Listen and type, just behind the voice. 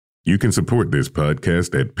You can support this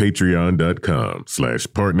podcast at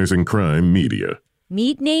patreon.com/partnersincrimemedia.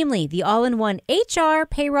 Meet Namely, the all-in-one HR,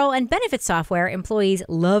 payroll, and benefits software employees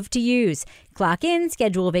love to use. Clock in,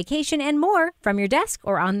 schedule vacation, and more from your desk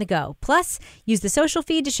or on the go. Plus, use the social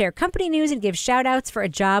feed to share company news and give shout-outs for a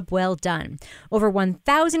job well done. Over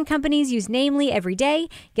 1,000 companies use Namely every day.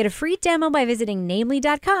 Get a free demo by visiting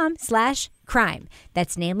namely.com/crime.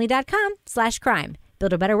 That's namely.com/crime.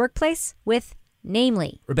 Build a better workplace with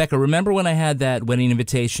Namely. Rebecca, remember when I had that wedding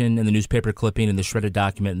invitation and the newspaper clipping and the shredded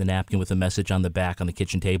document and the napkin with a message on the back on the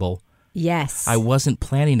kitchen table? Yes. I wasn't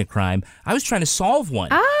planning a crime. I was trying to solve one.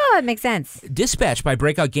 Oh, it makes sense. Dispatch by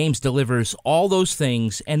Breakout Games delivers all those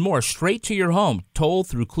things and more straight to your home, told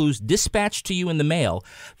through clues dispatched to you in the mail.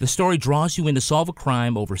 The story draws you in to solve a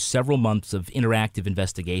crime over several months of interactive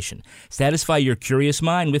investigation. Satisfy your curious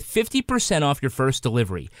mind with 50% off your first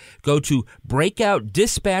delivery. Go to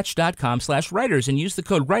breakoutdispatch.com/writers and use the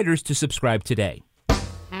code WRITERS to subscribe today.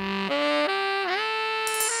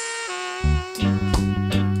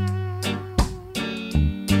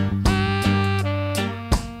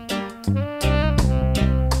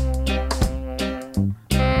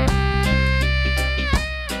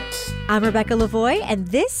 I'm Rebecca Lavoie, and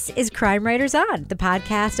this is Crime Writers On, the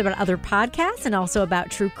podcast about other podcasts and also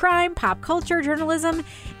about true crime, pop culture, journalism,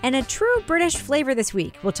 and a true British flavor this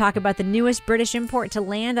week. We'll talk about the newest British import to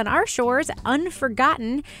land on our shores,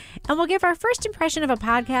 Unforgotten, and we'll give our first impression of a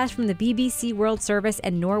podcast from the BBC World Service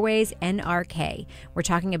and Norway's NRK. We're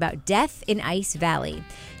talking about Death in Ice Valley.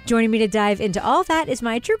 Joining me to dive into all that is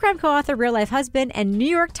my true crime co-author, real-life husband, and New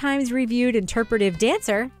York Times reviewed interpretive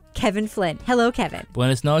dancer, Kevin Flynn. Hello, Kevin.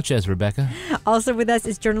 Buenas noches, Rebecca. Also with us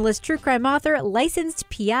is journalist, true crime author, licensed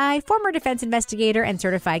PI, former defense investigator, and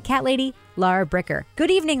certified cat lady, Laura Bricker.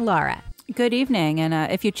 Good evening, Laura. Good evening. And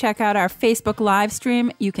if you check out our Facebook live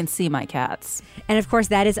stream, you can see my cats. And of course,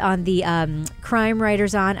 that is on the Crime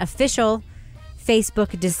Writers On official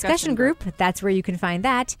Facebook discussion group. That's where you can find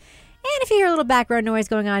that. And if you hear a little background noise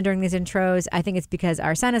going on during these intros, I think it's because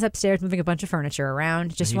our son is upstairs moving a bunch of furniture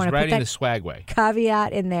around. Just want to put that the swagway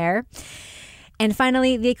caveat in there. And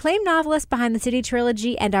finally, the acclaimed novelist behind the City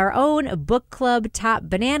Trilogy and our own book club top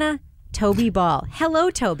banana, Toby Ball. Hello,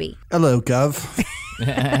 Toby. Hello, Gov.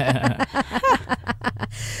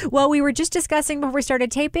 Well, we were just discussing before we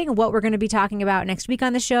started taping what we're going to be talking about next week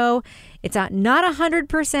on the show. It's not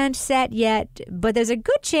 100% set yet, but there's a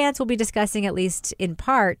good chance we'll be discussing, at least in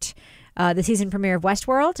part, the season premiere of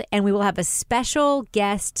Westworld, and we will have a special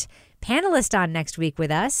guest panelist on next week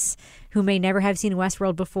with us who may never have seen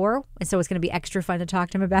Westworld before, and so it's going to be extra fun to talk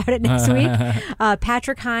to him about it next week.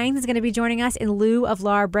 Patrick Hines is going to be joining us in lieu of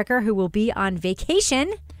Laura Bricker, who will be on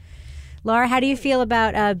vacation. Laura, how do you feel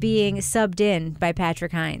about being subbed in by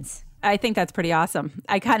Patrick Hines? I think that's pretty awesome.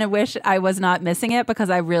 I kind of wish I was not missing it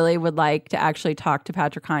because I really would like to actually talk to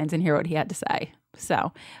Patrick Hines and hear what he had to say.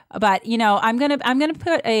 So, but you know, I'm gonna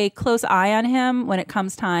put a close eye on him when it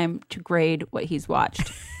comes time to grade what he's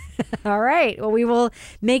watched. All right. Well, we will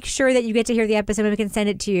make sure that you get to hear the episode and we can send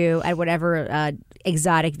it to you at whatever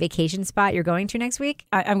exotic vacation spot you're going to next week.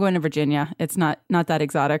 I'm going to Virginia. It's not that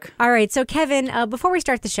exotic. All right. So, Kevin, before we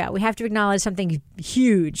start the show, we have to acknowledge something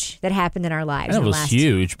huge that happened in our lives. That was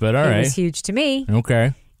huge, but all right. It was huge to me.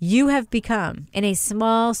 Okay. You have become, in a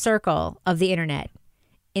small circle of the internet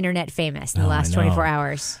famous in the last 24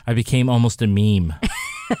 hours. I became almost a meme.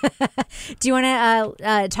 Do you want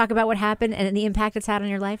to talk about what happened and the impact it's had on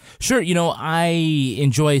your life? Sure. You know, I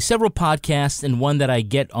enjoy several podcasts, and one that I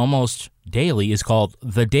get almost daily is called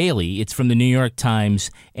The Daily. It's from the New York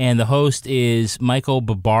Times, and the host is Michael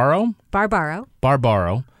Barbaro.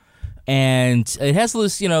 And it has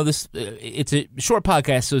this, it's a short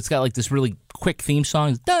podcast, so it's got like this really quick theme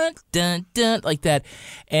song, dun, dun, dun, like that.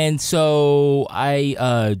 And so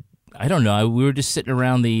I don't know, we were just sitting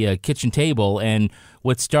around the kitchen table, and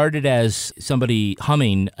what started as somebody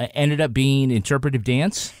humming ended up being interpretive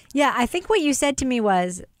dance. Yeah, I think what you said to me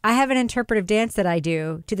was, I have an interpretive dance that I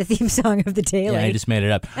do to the theme song of The Daily. Yeah, I just made it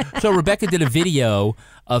up. So Rebecca did a video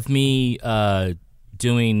of me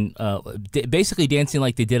doing basically dancing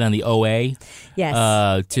like they did on the OA.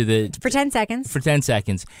 Yes. For 10 seconds. For 10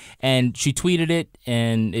 seconds. And she tweeted it,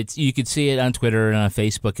 and you could see it on Twitter and on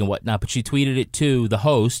Facebook and whatnot, but she tweeted it to the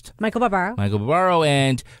host, Michael Barbaro,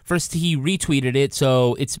 and first he retweeted it,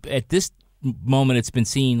 so it's at this moment it's been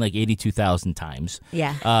seen like 82,000 times.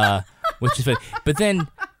 Yeah. Which is funny. But then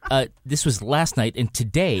this was last night, and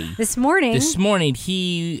today, This morning,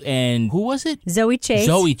 he and who was it? Zoe Chase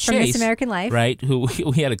from This American Life, right? Who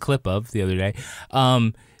we had a clip of the other day.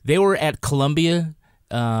 They were at Columbia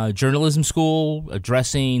journalism school,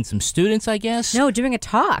 addressing some students, I guess. No, doing a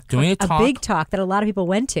talk. Doing a talk. A big talk that a lot of people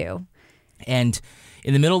went to. And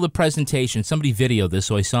in the middle of the presentation, somebody videoed this,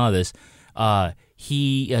 so I saw this.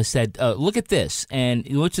 He said, look at this. And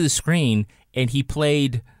he looked at the screen, and he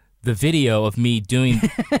played the video of me doing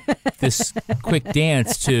this quick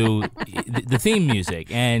dance to the theme music,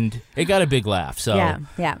 and it got a big laugh. So,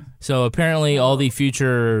 yeah. So apparently all the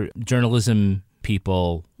future journalism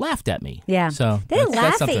people laughed at me. Yeah. So they didn't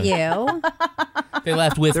that's laugh at you. They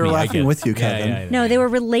laughed with me. They were I laughing guess. with you, Kevin. Yeah. No, they were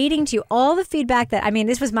relating to you. All the feedback that, I mean,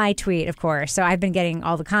 this was my tweet, of course, so I've been getting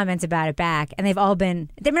all the comments about it back, and they've been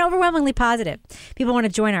overwhelmingly positive. People want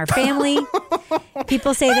to join our family.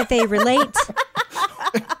 People say that they relate.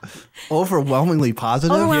 Overwhelmingly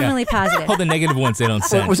positive? Overwhelmingly positive. All the negative ones they don't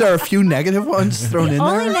send. Was there a few negative ones thrown in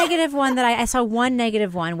Only there? negative one that I saw one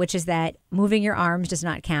negative one, which is that moving your arms does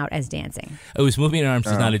not count as dancing. It was moving arms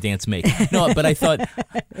is not a dance make. No, but I thought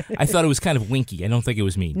it was kind of winky. I don't think it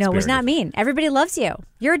was mean. No, it was not mean. Everybody loves you.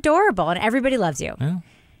 You're adorable, and everybody loves you. Well,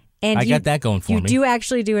 And I got that going for you me. do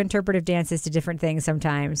actually do interpretive dances to different things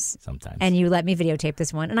sometimes. Sometimes. And you let me videotape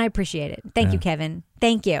this one, and I appreciate it. Thank you, Kevin.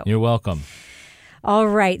 Thank you. You're welcome. All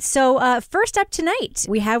right. So first up tonight,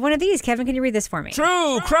 we have one of these. Kevin, can you read this for me?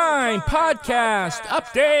 True Crime Podcast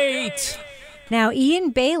Update. Now,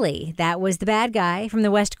 Ian Bailey, that was the bad guy from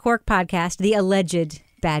the West Cork podcast, the alleged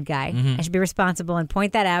bad guy. I should be responsible and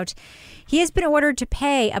point that out. He has been ordered to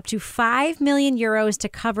pay up to 5 million euros to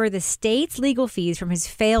cover the state's legal fees from his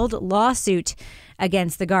failed lawsuit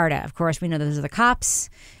against the Garda. Of course, we know those are the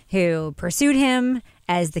cops who pursued him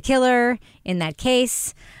as the killer in that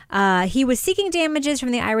case. He was seeking damages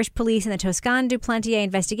from the Irish police in the Toscan du Plantier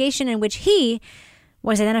investigation, in which he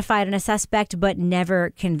was identified as a suspect but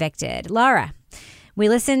never convicted. Laura, we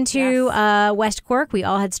listened to West Cork. We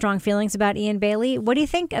all had strong feelings about Ian Bailey. What do you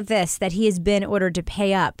think of this, that he has been ordered to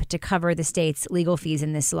pay up to cover the state's legal fees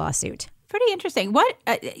in this lawsuit? Pretty interesting. What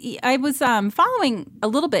I was following a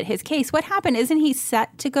little bit his case. What happened? Isn't he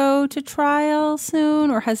set to go to trial soon,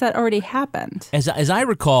 or has that already happened? As I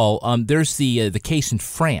recall, there's the case in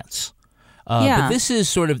France. But this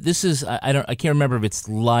is I can't remember if it's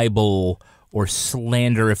libel or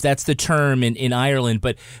slander, if that's the term in Ireland.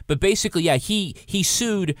 But basically, he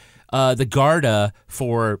sued the Garda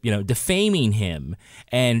for defaming him,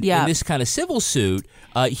 and in this kind of civil suit,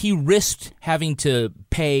 he risked having to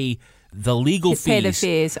pay the legal fees. Pay the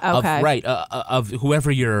fees, okay. Of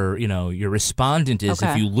whoever your respondent is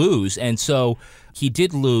if you lose. And so he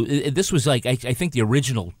did lose. This was I think the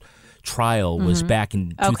original trial was back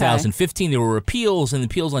in 2015. There were appeals and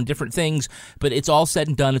appeals on different things, but it's all said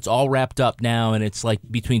and done. It's all wrapped up now, and it's like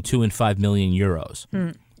between 2 and 5 million euros.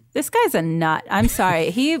 This guy's a nut. I'm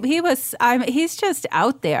sorry. He's just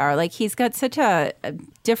out there. Like, he's got such a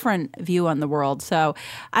different view on the world. So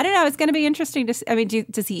I don't know. It's going to be interesting to. I mean,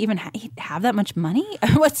 does he even have that much money?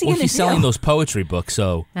 What's he going to do? He's selling those poetry books,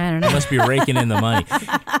 so I don't know. He must be raking in the money.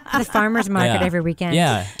 The farmer's market every weekend.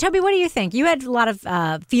 Yeah. Toby, what do you think? You had a lot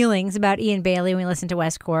of feelings about Ian Bailey when we listened to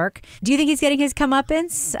West Cork. Do you think he's getting his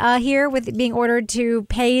comeuppance here with being ordered to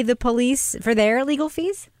pay the police for their legal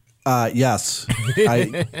fees? Yes.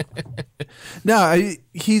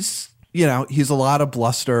 He's a lot of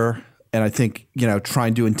bluster, and I think,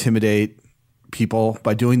 trying to intimidate people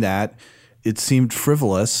by doing that, it seemed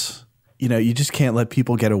frivolous. You just can't let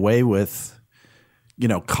people get away with,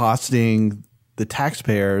 costing the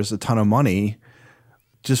taxpayers a ton of money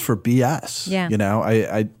just for BS. Yeah.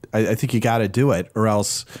 I think you got to do it, or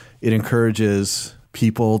else it encourages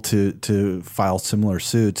people to file similar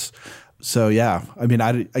suits. So, yeah, I mean,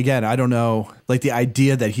 I don't know. Like, the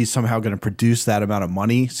idea that he's somehow going to produce that amount of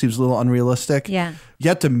money seems a little unrealistic. Yeah. You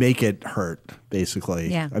have to make it hurt,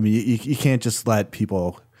 basically. Yeah. I mean, you can't just let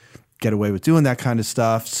people get away with doing that kind of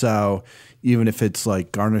stuff. So even if it's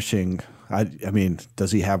like garnishing, I mean,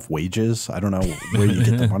 does he have wages? I don't know where you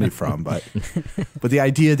get the money from. But the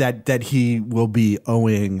idea that he will be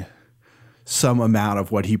owing some amount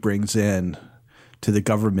of what he brings in to the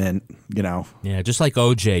government, Yeah, just like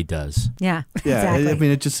OJ does. Yeah, yeah. exactly. I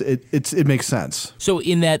mean, it makes sense. So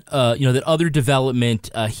in that that other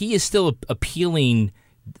development, he is still appealing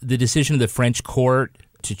the decision of the French court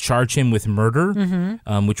to charge him with murder,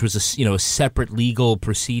 which was a separate legal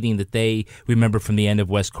proceeding that they remember from the end of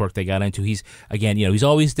West Cork they got into. He's he's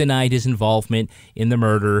always denied his involvement in the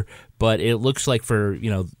murder, but it looks like for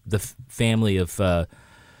the family of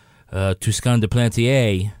Toscan du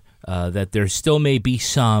Plantier. That there still may be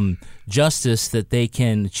some justice that they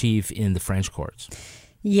can achieve in the French courts.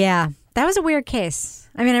 Yeah, that was a weird case.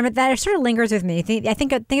 I mean, that sort of lingers with me. I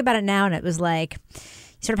think about it now, and it was like,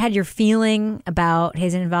 sort of had your feeling about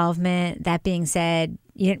his involvement. That being said,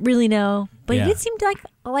 you didn't really know, but Yeah. it did seem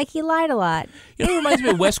like he lied a lot. You know, it reminds me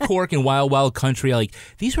of West Cork and Wild Wild Country. Like,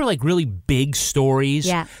 these were like really big stories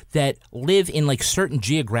Yeah. that live in like certain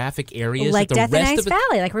geographic areas. Like that the Death in rest Ice of it,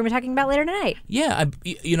 Valley, like we're going to be talking about later tonight. Yeah,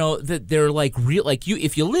 you know, that they're like real. Like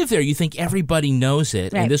if you live there, you think everybody knows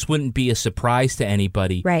it, Right. and this wouldn't be a surprise to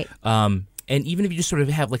anybody. Right. And even if you just sort of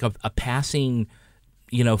have like a passing,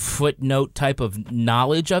 you know, footnote type of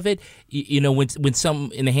knowledge of it, you know, when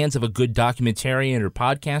some in the hands of a good documentarian or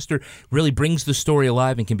podcaster really brings the story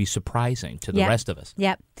alive and can be surprising to the Yeah. rest of us.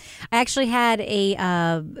 Yep. I actually had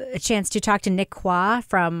a chance to talk to Nick Qua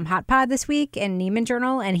from Hot Pod this week in Neiman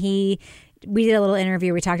Journal, and we did a little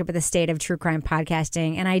interview. We talked about the state of true crime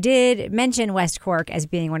podcasting, and I did mention West Cork as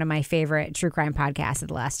being one of my favorite true crime podcasts of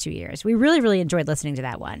the last 2 years. We really, really enjoyed listening to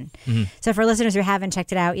that one. Mm-hmm. So for listeners who haven't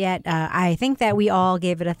checked it out yet, I think that we all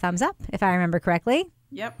gave it a thumbs up, if I remember correctly.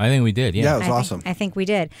 Yep. I think we did. Yeah, Yeah. it was awesome. I think we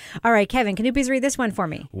did. All right, Kevin, can you please read this one for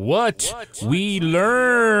me? What we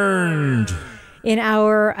learned. In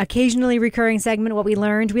our occasionally recurring segment, What We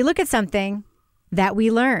Learned, we look at something that we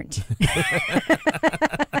learned.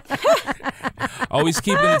 Always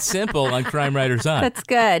keeping it simple on Crime Writers On. That's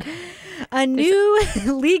good. A new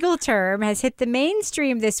legal term has hit the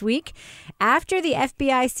mainstream this week after the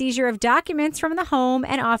FBI seizure of documents from the home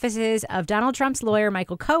and offices of Donald Trump's lawyer,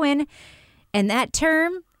 Michael Cohen. And that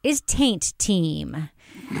term is taint team.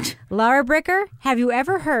 Laura Bricker, have you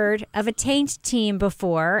ever heard of a taint team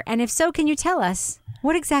before? And if so, can you tell us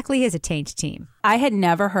what exactly is a taint team? I had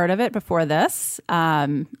never heard of it before this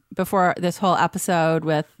whole episode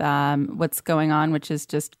with what's going on, which is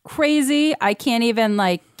just crazy. I can't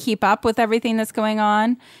even keep up with everything that's going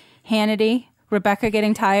on. Hannity, Rebecca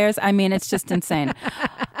getting tires. I mean, it's just insane.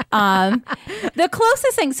 The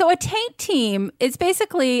closest thing, so a taint team is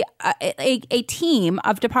basically a team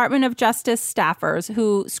of Department of Justice staffers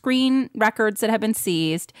who screen records that have been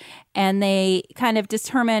seized, and they kind of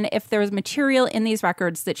determine if there's material in these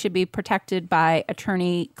records that should be protected by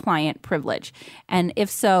attorney-client privilege. And if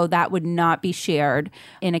so, that would not be shared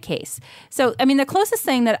in a case. So, I mean, the closest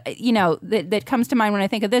thing that, that comes to mind when I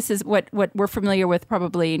think of this is what we're familiar with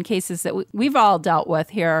probably in cases that we've all dealt with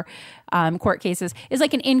here, court cases, is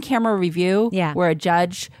like an in-camera review where a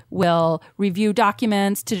judge will review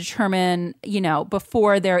documents to determine,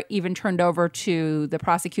 before they're even turned over to the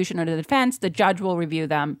prosecution or the defense, the judge will review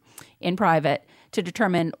them in private to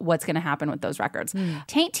determine what's going to happen with those records.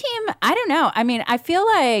 Taint team, I don't know. I mean, I feel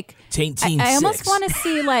like Taint team I almost 6. want to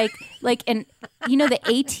see the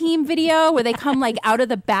A-Team video where they come out of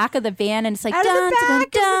the back of the van and it's like Out of the dun,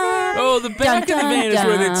 back dun, of the van. dun, Oh, the back of the van is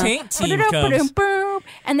where the dun, taint team ba-da-da, comes. ba-dum,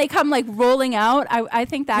 and they come rolling out. I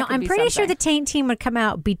think that No, could I'm be pretty sure the something. taint team would come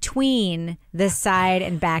out between the side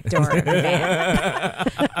and back door of the van.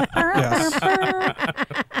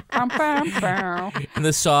 And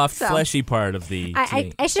the soft, fleshy part of the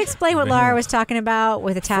taint. I should explain what Laura was talking about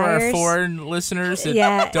with the For our tires. foreign listeners that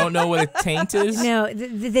Yeah. don't know what a taint is. No,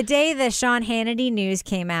 the day the Sean Hannity news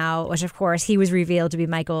came out, which of course he was revealed to be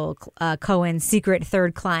Michael Cohen's secret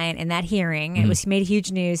third client in that hearing, it was made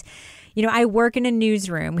huge news. I work in a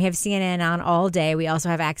newsroom. We have CNN on all day. We also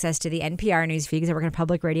have access to the NPR news feed because I work in a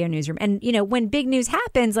public radio newsroom. And, when big news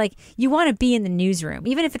happens, you want to be in the newsroom,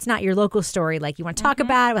 even if it's not your local story. You want to talk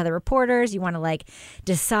about it with other reporters. You want to,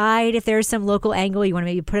 decide if there's some local angle. You want to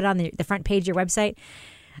maybe put it on the front page of your website.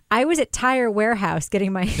 I was at Tire Warehouse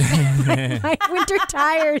getting my my winter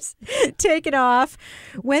tires taken off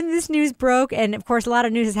when this news broke. And of course, a lot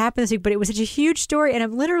of news has happened this week, but it was such a huge story. And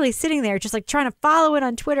I'm literally sitting there just trying to follow it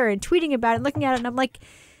on Twitter and tweeting about it and looking at it. And I'm like,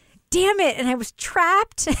 damn it. And I was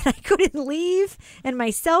trapped and I couldn't leave. And my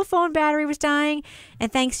cell phone battery was dying. And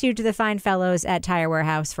thanks to the fine fellows at Tire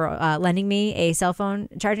Warehouse for lending me a cell phone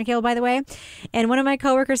charging cable, by the way. And one of my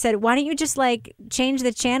coworkers said, why don't you just change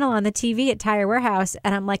the channel on the TV at Tire Warehouse?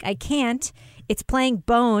 And I'm like, I can't. It's playing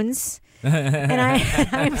Bones. And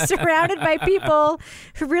I'm surrounded by people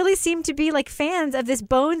who really seem to be fans of this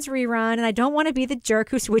Bones rerun. And I don't want to be the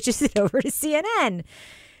jerk who switches it over to CNN.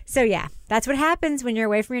 So, yeah, that's what happens when you're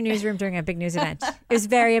away from your newsroom during a big news event. It was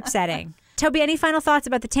very upsetting. Toby, any final thoughts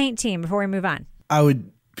about the taint team before we move on? I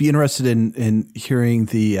would be interested in hearing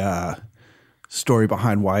the story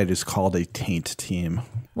behind why it is called a taint team.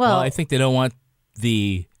 Well, I think they don't want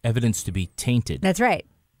the evidence to be tainted. That's right.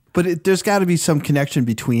 But there's got to be some connection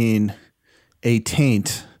between a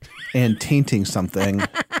taint and tainting something.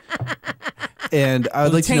 And I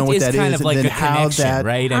would like to know what that kind is of like and a then how connection, that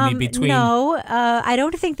right? I mean, between No, I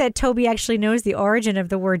don't think that Toby actually knows the origin of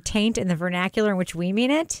the word taint in the vernacular in which we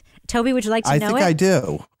mean it. Toby, would you like to know I think it? I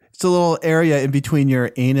do. It's a little area in between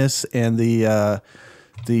your anus and the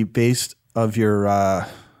The base of your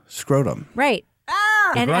scrotum. Right.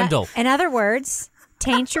 And grundle. in other words,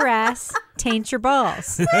 taint your ass, taint your balls.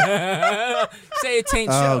 Say it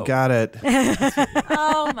taint show. Oh, got it.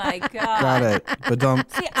 Oh my God. Got it. But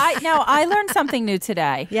don't. See, I learned something new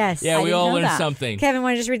today. Yes. Yeah, I we didn't all know learned that. something. Kevin,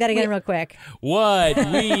 want to just read that again real quick? What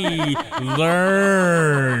we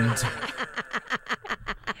learned.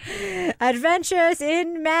 Adventures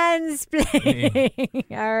in mansplaining.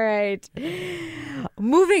 All right.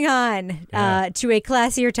 Moving on to a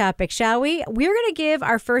classier topic, shall we? We're going to give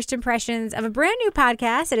our first impressions of a brand new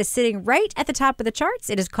podcast that is sitting right at the top of the charts.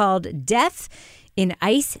 It is called Death in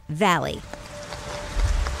Ice Valley.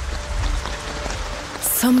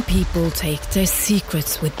 Some people take their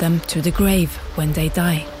secrets with them to the grave when they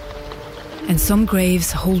die. And some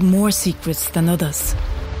graves hold more secrets than others.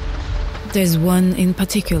 There's one in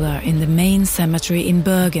particular in the main cemetery in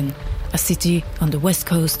Bergen, a city on the west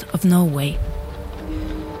coast of Norway.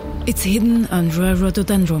 It's hidden under a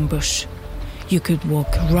rhododendron bush. You could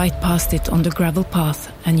walk right past it on the gravel path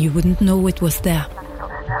and you wouldn't know it was there.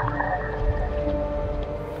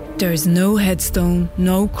 There's no headstone,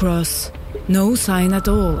 no cross, no sign at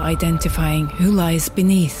all identifying who lies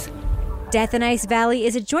beneath. Death in Ice Valley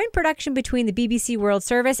is a joint production between the BBC World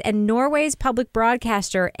Service and Norway's public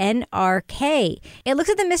broadcaster, NRK. It looks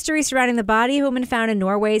at the mystery surrounding the body of a woman found in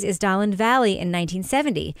Norway's Isdalen Valley in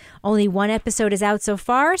 1970. Only one episode is out so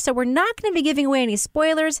far, so we're not going to be giving away any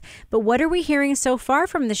spoilers, but what are we hearing so far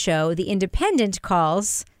from the show The Independent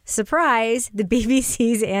calls, surprise, the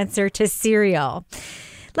BBC's answer to Serial?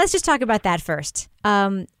 Let's just talk about that first.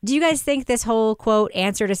 Do you guys think this whole, quote,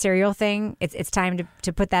 answer to Serial thing, it's time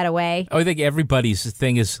to put that away? Oh, I think everybody's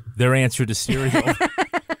thing is their answer to Serial.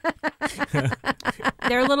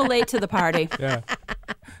 They're a little late to the party. Yeah.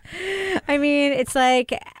 I mean, it's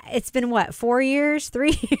like, it's been what, 4 years?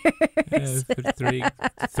 3 years?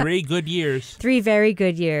 Three good years. 3 very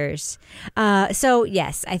good years. So,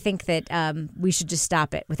 yes, I think that we should just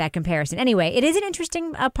stop it with that comparison. Anyway, it is an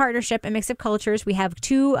interesting partnership, a mix of cultures. We have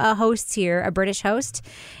two hosts here, a British host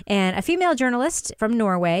and a female journalist from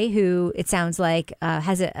Norway who, it sounds like,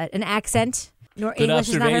 has an accent. English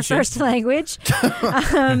is not her first language.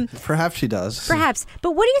 Perhaps she does. Perhaps.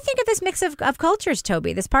 But what do you think of this mix of cultures,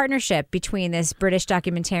 Toby, this partnership between this British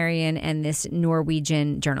documentarian and this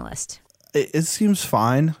Norwegian journalist? It seems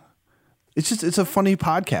fine. It's a funny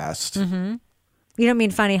podcast. Mm-hmm. You don't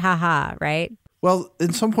mean funny, haha, right? Well,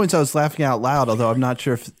 in some points I was laughing out loud, although I'm not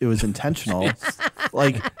sure if it was intentional.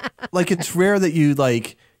 like it's rare that you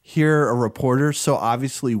hear a reporter so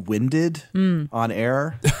obviously winded on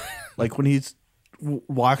air. Like when he's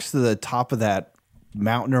walks to the top of that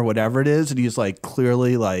mountain or whatever it is, and he's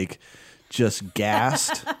clearly just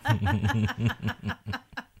gassed. I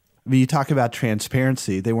mean, you talk about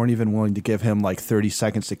transparency. They weren't even willing to give him 30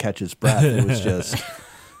 seconds to catch his breath. It was just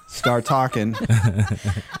start talking.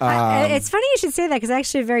 It's funny you should say that because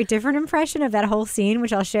actually a very different impression of that whole scene,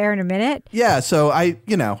 which I'll share in a minute. Yeah, so I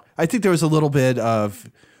think there was a little bit of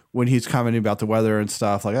when he's commenting about the weather and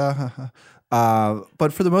stuff,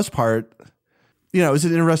 but for the most part, it was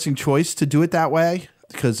an interesting choice to do it that way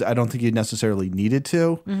because I don't think you necessarily needed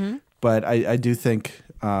to. Mm-hmm. But I do think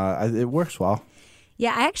it works well.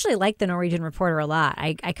 Yeah, I actually like the Norwegian reporter a lot.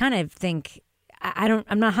 I kind of think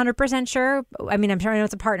I'm not 100% sure. I mean, I'm sure I know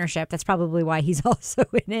it's a partnership. That's probably why he's also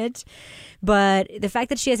in it. But the fact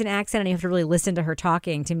that she has an accent and you have to really listen to her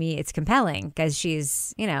talking, to me, it's compelling because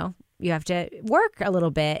she's, you have to work a little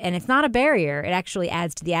bit, and it's not a barrier. It actually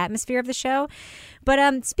adds to the atmosphere of the show.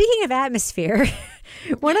 But speaking of atmosphere,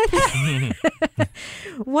 one of the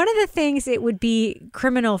things it would be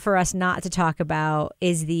criminal for us not to talk about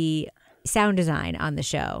is the sound design on the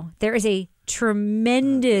show. There is a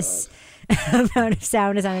tremendous amount of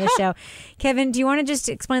sound design on the show. Kevin, do you want to just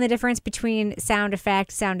explain the difference between sound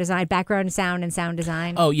effect, sound design, background sound, and sound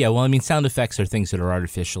design? Oh, yeah. Well, I mean, sound effects are things that are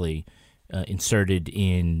artificially inserted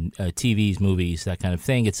in TVs, movies, that kind of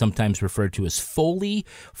thing. It's sometimes referred to as Foley.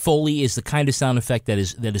 Foley is the kind of sound effect that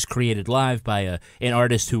is created live by an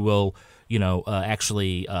artist who will,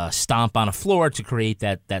 actually stomp on a floor to create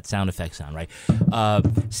that sound effect sound, right?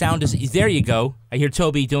 Sound is there. You go. I hear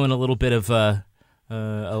Toby doing a little bit of. That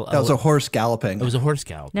was a horse galloping. It was a horse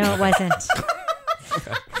gallop. No, it wasn't.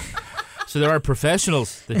 So there are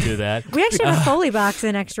professionals that do that. We actually have a Foley box in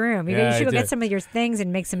the next room. You should go do. get some of your things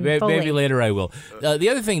and make some Foley. Maybe later I will. The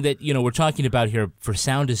other thing that we're talking about here for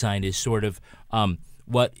sound design is sort of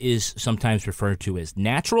what is sometimes referred to as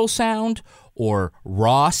natural sound or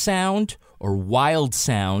raw sound or wild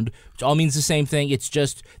sound, which all means the same thing. It's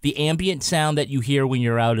just the ambient sound that you hear when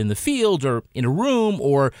you're out in the field or in a room,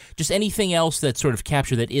 or just anything else that's sort of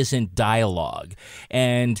captured that isn't dialogue.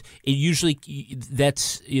 And it usually,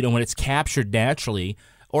 that's, when it's captured naturally,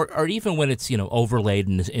 or even when it's overlaid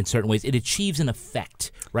in certain ways, it achieves an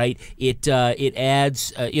effect, right? It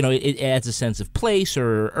adds it adds a sense of place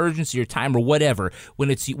or urgency or time or whatever when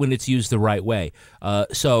it's used the right way.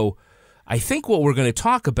 So I think what we're going to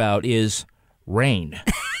talk about is rain.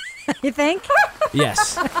 You think?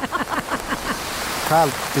 Yes. Carl,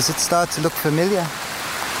 does it start to look familiar?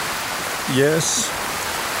 Yes,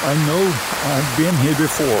 I know. I've been here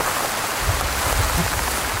before.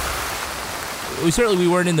 We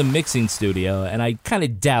weren't in the mixing studio, and I kind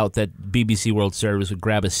of doubt that BBC World Service would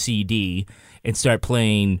grab a CD and start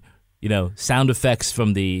playing, sound effects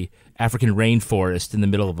from the African rainforest in the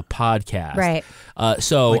middle of a podcast. Right.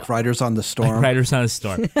 So like Riders on the Storm. Like Riders on the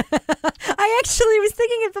Storm. I actually was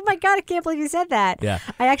thinking of, oh my God, I can't believe you said that. Yeah.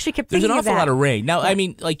 I actually kept thinking There's an of awful that. lot of rain. Now, I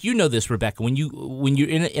mean, like this, Rebecca, when you're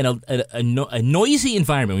in a noisy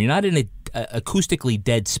environment, when you're not in a acoustically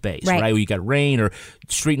dead space, right? Where you got rain or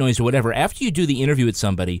street noise or whatever. After you do the interview with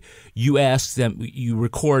somebody, you ask them, you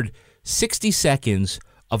record 60 seconds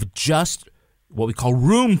of just what we call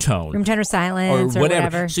room tone or silence or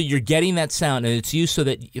whatever. So you're getting that sound, and it's used so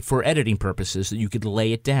that for editing purposes, that you could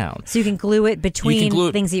lay it down. So you can glue it between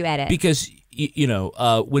things you edit. Because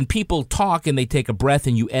when people talk and they take a breath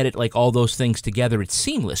and you edit like all those things together, it's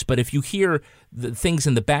seamless. But if you hear the things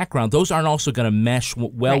in the background, those aren't also going to mesh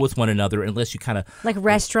well with one another unless you kind of... Like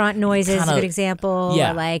restaurant noises is a good example.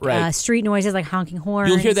 Yeah, or like right. Street noises like honking horns.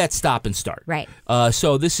 You'll hear that stop and start. Right.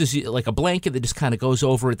 So this is like a blanket that just kind of goes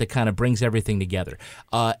over it, that kind of brings everything together.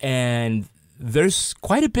 And there's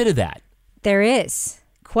quite a bit of that. There is.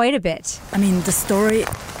 Quite a bit. I mean, the story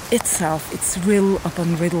itself, it's riddle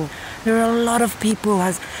upon riddle. There are a lot of people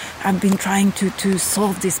have been trying to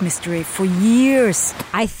solve this mystery for years.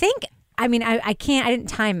 I didn't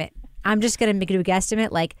time it. I'm just going to do a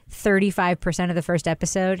guesstimate, like 35% of the first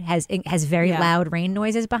episode has very loud rain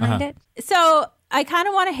noises behind it. So I kind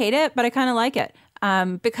of want to hate it, but I kind of like it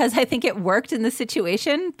because I think it worked in this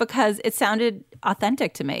situation because it sounded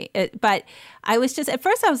authentic to me. But I was just, at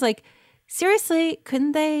first I was like, seriously,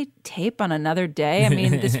 couldn't they tape on another day? I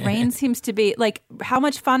mean, this rain seems to be like, how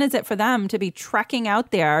much fun is it for them to be trekking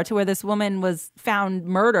out there to where this woman was found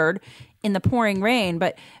murdered in the pouring rain?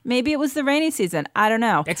 But maybe it was the rainy season. I don't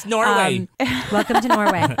know. It's Norway. Welcome to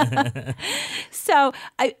Norway. So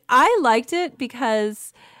I liked it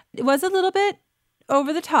because it was a little bit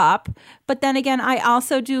over the top, but then again, I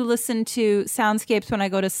also do listen to soundscapes when I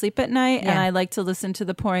go to sleep at night, and I like to listen to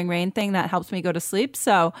the pouring rain thing. That helps me go to sleep,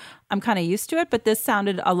 so I'm kind of used to it. But this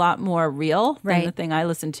sounded a lot more real than the thing I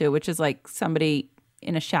listen to, which is like somebody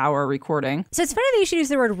in a shower recording. So it's funny that you should use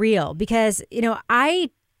the word real because I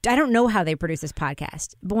don't know how they produce this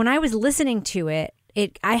podcast, but when I was listening to it,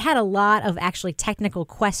 I had a lot of actually technical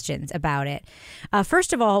questions about it.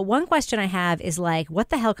 First of all, one question I have is like, what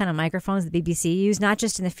the hell kind of microphones the BBC use, not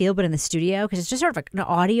just in the field, but in the studio? Because it's just sort of an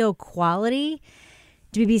audio quality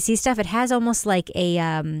to BBC stuff. It has almost like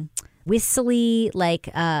a whistly, like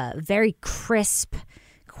very crisp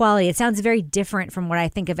quality. It sounds very different from what I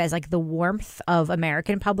think of as like the warmth of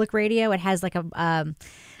American public radio. It has like a...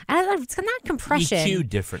 I don't know, it's not compression. EQ'd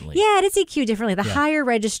differently. Yeah, it is EQ'd differently. The higher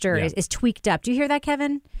register is tweaked up. Do you hear that,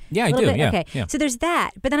 Kevin? Yeah, I do. Bit? Yeah. Okay. Yeah. So there's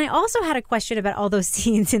that. But then I also had a question about all those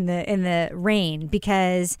scenes in the rain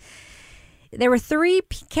because there were three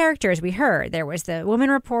characters we heard. There was the woman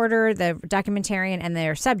reporter, the documentarian, and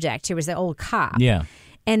their subject, who was the old cop. Yeah.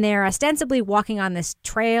 And they're ostensibly walking on this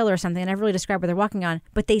trail or something. I never really described what they're walking on,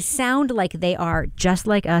 but they sound like they are just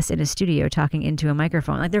like us in a studio talking into a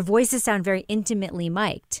microphone. Like their voices sound very intimately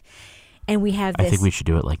mic'd. And we have this... I think we should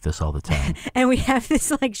do it like this all the time. And we have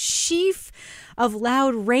this like sheaf of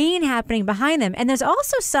loud rain happening behind them. And there's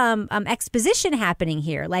also some exposition happening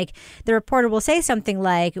here. Like the reporter will say something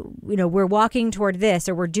like, we're walking toward this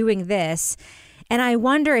or we're doing this. And I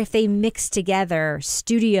wonder if they mix together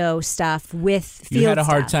studio stuff with field You had a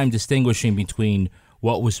hard stuff. time distinguishing between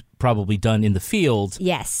what was probably done in the field,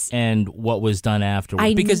 yes, and what was done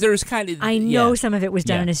afterwards. Because there's kind of... I know some of it was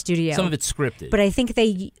done in a studio. Some of it's scripted. But I think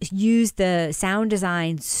they used the sound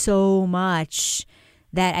design so much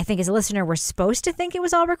that I think as a listener we're supposed to think it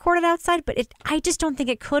was all recorded outside, but I just don't think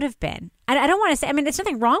it could have been. I don't want to say... I mean, there's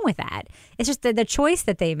nothing wrong with that. It's just the choice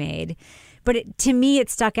that they made. But to me, it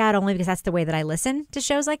stuck out only because that's the way that I listen to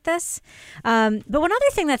shows like this. But one other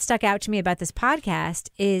thing that stuck out to me about this podcast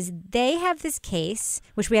is they have this case,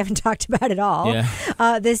 which we haven't talked about at all.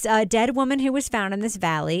 Yeah. This dead woman who was found in this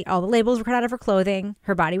valley. All the labels were cut out of her clothing.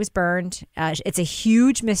 Her body was burned. It's a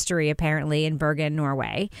huge mystery, apparently, in Bergen,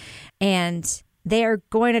 Norway. And they are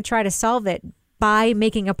going to try to solve it by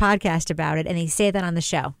making a podcast about it. And they say that on the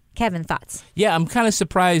show. Kevin, thoughts? Yeah, I'm kind of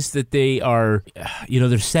surprised that they are,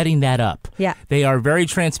 they're setting that up. Yeah. They are very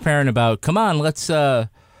transparent about, come on, let's,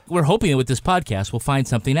 we're hoping that with this podcast we'll find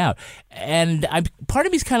something out. And part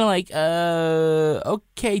of me's kind of like,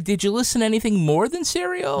 okay, did you listen to anything more than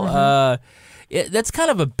Serial? That's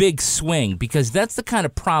kind of a big swing because that's the kind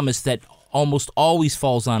of promise that almost always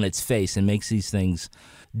falls on its face and makes these things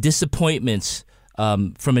disappointments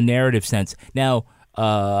from a narrative sense. Now,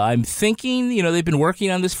 I'm thinking, they've been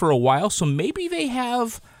working on this for a while, so maybe they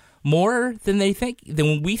have more than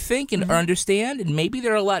we think and understand, and maybe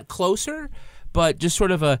they're a lot closer, but just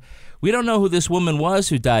sort of we don't know who this woman was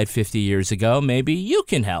who died 50 years ago. Maybe you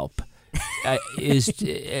can help.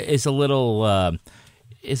 Is a little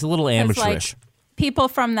amateurish. People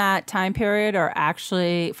from that time period are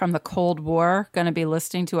actually from the Cold War going to be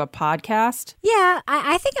listening to a podcast. Yeah,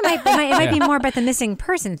 I think it might be more about the missing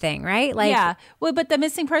person thing, right? Yeah, well, but the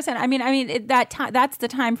missing person. That's the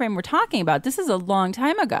time frame we're talking about. This is a long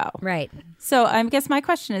time ago, right? So I guess my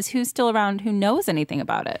question is, who's still around who knows anything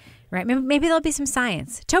about it? Right. Maybe there'll be some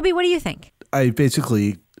science. Toby, what do you think? I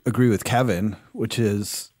basically agree with Kevin, which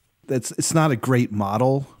is it's not a great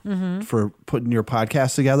model for putting your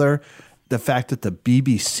podcast together. The fact that the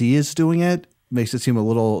BBC is doing it makes it seem a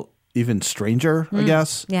little even stranger, I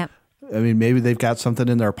guess. Yeah. I mean, maybe they've got something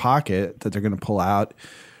in their pocket that they're going to pull out.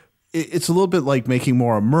 It's a little bit like making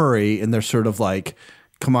Maura Murray, and they're sort of like,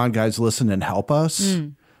 come on, guys, listen and help us.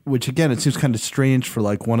 Which, again, it seems kind of strange for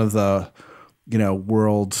like one of the,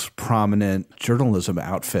 world's prominent journalism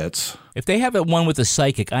outfits. If they have one with a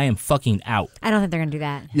psychic, I am fucking out. I don't think they're going to do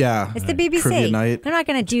that. Yeah. It's the BBC. Trivia night. They're not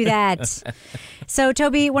going to do that. So,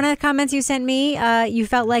 Toby, one of the comments you sent me, you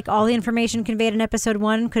felt like all the information conveyed in episode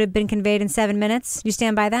 1 could have been conveyed in 7 minutes. You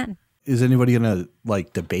stand by that? Is anybody going to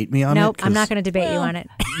debate me on it? Nope, I'm not going to debate you on it.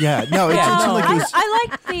 Yeah, no, it seemed like it was... I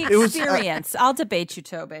like the experience. I'll debate you,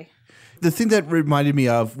 Toby. The thing that reminded me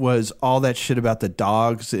of was all that shit about the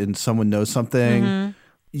dogs and Someone Knows Something.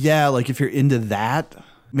 Yeah, like if you're into that,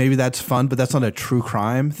 maybe that's fun, but that's not a true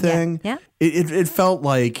crime thing. Yeah. It felt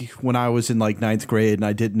like when I was in like 9th grade and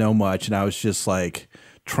I didn't know much and I was just like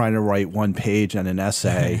trying to write one page on an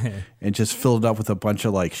essay and just fill it up with a bunch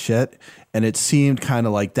of like shit. And it seemed kind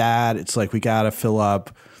of like that. It's like we got to fill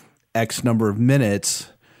up X number of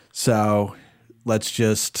minutes. So let's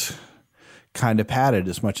just kind of pad it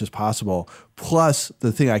as much as possible. Plus,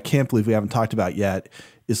 the thing I can't believe we haven't talked about yet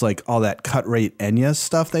is like all that cut rate Enya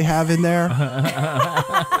stuff they have in there.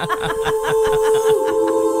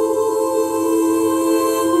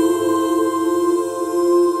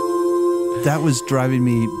 That was driving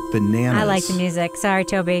me bananas. I like the music. Sorry,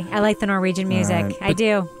 Toby. I like the Norwegian music. Right. I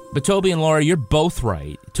do. But Toby and Laura, you're both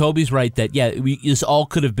right. Toby's right that, this all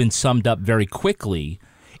could have been summed up very quickly.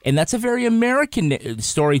 And that's a very American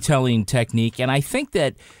storytelling technique. And I think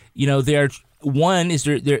that,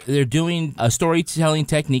 they're doing a storytelling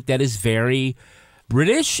technique that is very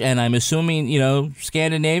British, and I'm assuming,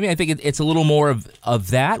 Scandinavian. I think it's a little more of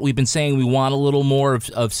that. We've been saying we want a little more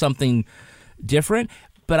of something different.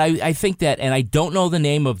 But I think that, and I don't know the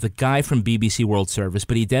name of the guy from BBC World Service,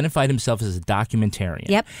 but he identified himself as a documentarian.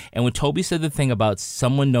 Yep. And when Toby said the thing about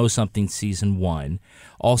Someone Knows Something season 1,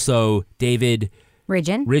 also David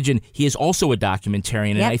Ridgen, he is also a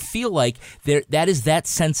documentarian, and I feel like that is that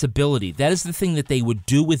sensibility. That is the thing that they would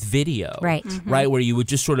do with video, right? Right, where you would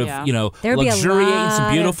just sort of, luxuriate in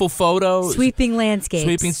some beautiful photos, sweeping landscapes,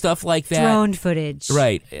 sweeping stuff like that, drone footage.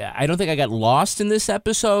 Right. I don't think I got lost in this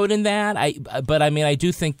episode in that. But I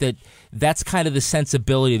do think that that's kind of the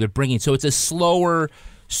sensibility they're bringing. So it's a slower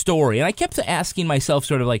story, and I kept asking myself,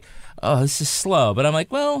 sort of like, oh, this is slow, but I'm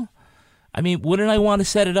like, well, wouldn't I want to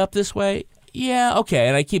set it up this way? Yeah, okay,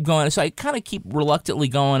 and I keep going. So I kind of keep reluctantly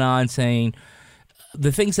going on saying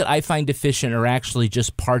the things that I find deficient are actually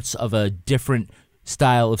just parts of a different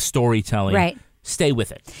style of storytelling. Right. Stay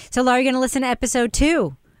with it. So, Laura, you're going to listen to episode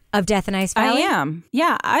 2 of Death in Ice Valley? I am.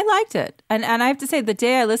 Yeah, I liked it. And I have to say, the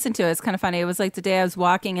day I listened to it, it's kind of funny. It was like the day I was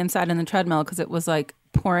walking inside on the treadmill because it was like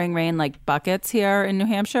pouring rain like buckets here in New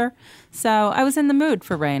Hampshire. So I was in the mood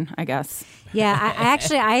for rain, I guess. Yeah,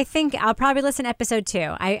 I think I'll probably listen to episode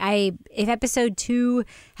 2. If episode 2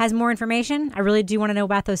 has more information, I really do want to know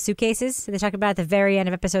about those suitcases they talk about at the very end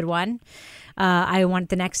of episode 1. I want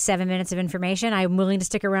the next 7 minutes of information. I'm willing to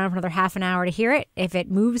stick around for another half an hour to hear it. If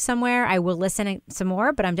it moves somewhere, I will listen some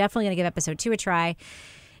more, but I'm definitely going to give episode 2 a try.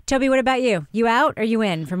 Toby, what about you? You out or you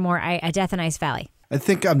in for more A Death in Ice Valley? I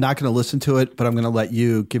think I'm not going to listen to it, but I'm going to let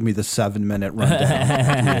you give me the 7-minute rundown.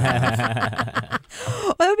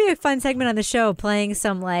 Well, that would be a fun segment on the show, playing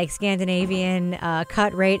some like Scandinavian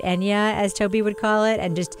cut rate Enya, as Toby would call it,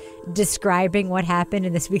 and just describing what happened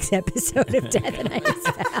in this week's episode of Death in Ice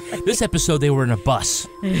Valley. This episode, they were in a bus,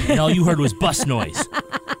 and all you heard was bus noise.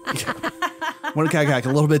 One guy got a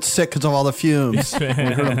little bit sick because of all the fumes. We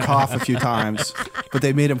heard him cough a few times, but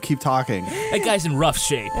they made him keep talking. That guy's in rough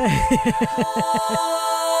shape.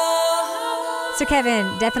 So,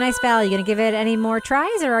 Kevin, Death in Ice Valley, you going to give it any more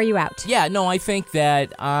tries, or are you out? Yeah, no, I think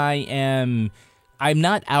that I'm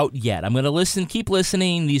not out yet. I'm going to keep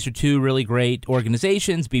listening. These are 2 really great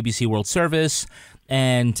organizations, BBC World Service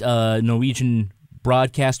and Norwegian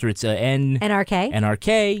broadcaster. It's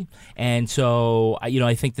NRK. And so,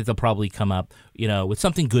 I think that they'll probably come up, with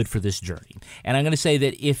something good for this journey. And I'm going to say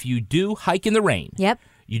that if you do hike in the rain, yep,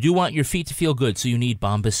 you do want your feet to feel good, so you need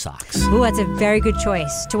Bombas socks. Ooh, that's a very good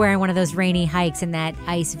choice to wear on one of those rainy hikes in that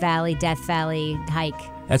Ice Valley, Death Valley hike.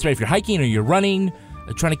 That's right. If you're hiking or you're running,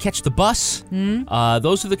 trying to catch the bus,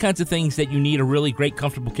 those are the kinds of things that you need a really great,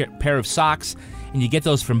 comfortable pair of socks. And you get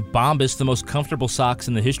those from Bombas, the most comfortable socks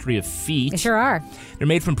in the history of feet. They sure are. They're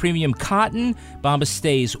made from premium cotton. Bombas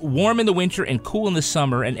stays warm in the winter and cool in the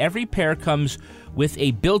summer. And every pair comes with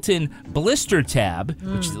a built-in blister tab.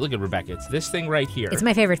 Which, look at Rebecca, it's this thing right here. It's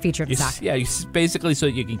my favorite feature of the sock. Yeah, basically so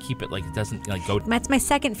you can keep it like it doesn't go. That's my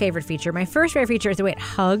second favorite feature. My first favorite feature is the way it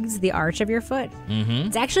hugs the arch of your foot. Mm-hmm.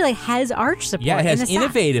 It's actually has arch support. Yeah, it has in the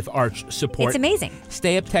innovative arch support. It's amazing.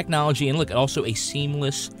 Stay-up technology, and look, also a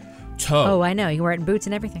seamless toe. Oh, I know. You wear it in boots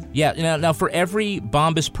and everything. Yeah. Now for every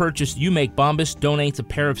Bombas purchase you make, Bombas donates a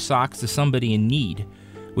pair of socks to somebody in need,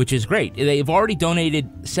 which is great. They've already donated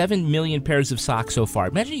 7 million pairs of socks so far.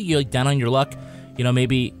 Imagine you're down on your luck.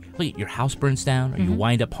 Maybe your house burns down, or you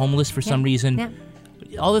wind up homeless for some reason. Yeah.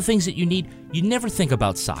 All the things that you need, you never think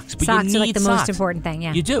about socks, but socks you need are like the socks. most important thing.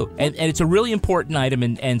 Yeah, you do, and it's a really important item.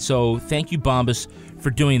 And so thank you, Bombas, for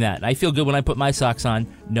doing that. I feel good when I put my socks on,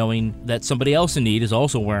 knowing that somebody else in need is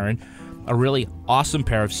also wearing a really awesome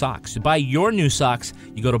pair of socks. To buy your new socks,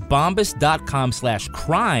 you go to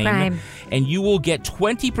bombas.com/crime, and you will get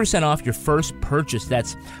 20% off your first purchase.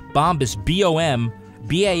 That's Bombas,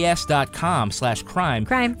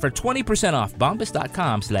 BOMBAS.com/crime for 20% off.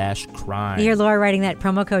 Bombas.com/crime. You hear Laura writing that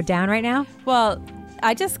promo code down right now? Well,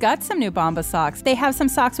 I just got some new Bombas socks. They have some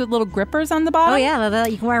socks with little grippers on the bottom. Oh, yeah.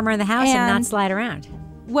 You can wear them around the house and not slide around.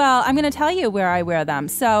 Well, I'm going to tell you where I wear them.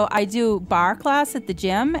 So I do bar class at the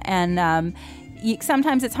gym, and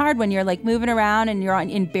sometimes it's hard when you're like moving around and you're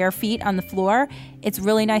in bare feet on the floor. It's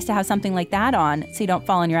really nice to have something like that on so you don't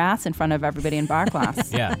fall on your ass in front of everybody in bar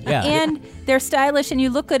class. Yeah. And they're stylish and you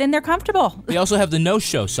look good and they're comfortable. They also have the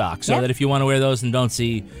no-show socks, so that if you want to wear those and don't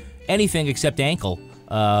see anything except ankle,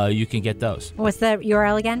 you can get those. What's the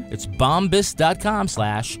URL again? It's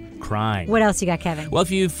bombas.com/crime. What else you got, Kevin? Well,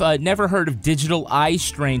 if you've never heard of digital eye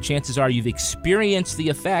strain, chances are you've experienced the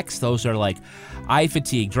effects. Those are like eye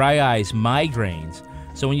fatigue, dry eyes, migraines.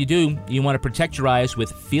 So when you do, you want to protect your eyes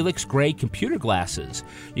with Felix Gray computer glasses.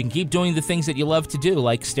 You can keep doing the things that you love to do,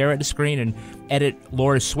 like stare at a screen and edit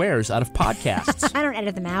Laura Swears out of podcasts. I don't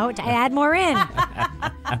edit them out. I add more in.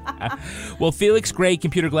 Well, Felix Gray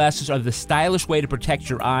computer glasses are the stylish way to protect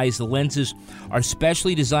your eyes. The lenses are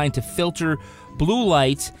specially designed to filter blue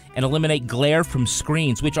light and eliminate glare from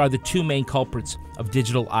screens, which are the 2 main culprits of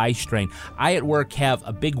digital eye strain. I at work have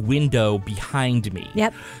a big window behind me.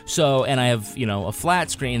 Yep. So, and I have, a flat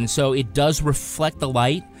screen, and so it does reflect the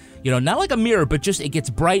light. Not like a mirror, but just it gets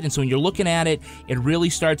bright, and so when you're looking at it, it really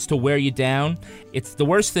starts to wear you down. It's the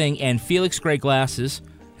worst thing, and Felix Gray glasses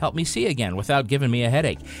help me see again without giving me a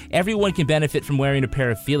headache. Everyone can benefit from wearing a pair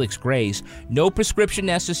of Felix Grays. No prescription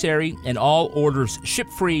necessary, and all orders ship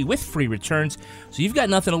free with free returns. So you've got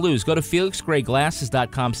nothing to lose. Go to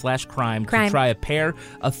FelixGrayGlasses.com/crime to try a pair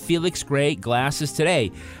of Felix Gray glasses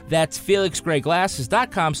today. That's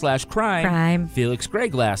FelixGrayGlasses.com/crime.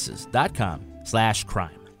 FelixGrayGlasses.com/crime.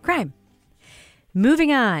 Crime.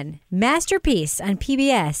 Moving on. Masterpiece on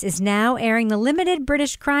PBS is now airing the limited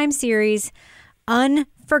British crime series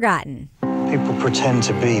Unforgotten. People pretend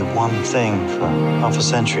to be one thing for half a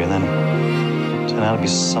century and then turn out to be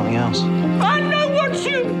something else. I know what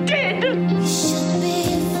you did!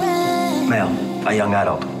 male, a young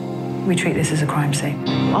adult. We treat this as a crime scene.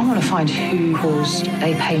 I want to find who caused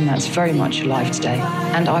a pain that's very much alive today,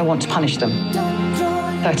 and I want to punish them.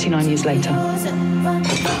 39 years later. No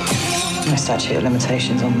statute of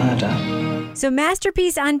limitations on murder. So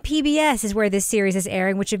Masterpiece on PBS is where this series is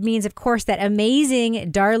airing, which means, of course, that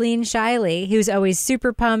amazing Darlene Shiley, who's always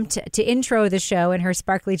super pumped to intro the show in her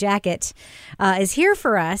sparkly jacket, is here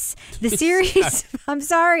for us. The series, I'm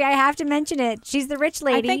sorry, I have to mention it. She's the rich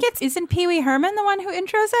lady. I think isn't Pee Wee Herman the one who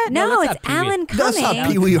intros it? No, it's Alan Cumming. That's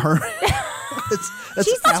not Pee Wee Herman.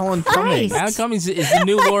 That's Alan Cumming. Alan Cummings is the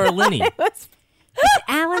new Laura Linney. It's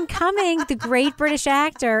Alan Cumming, the great British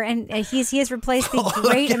actor, and he has replaced the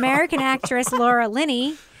great American actress Laura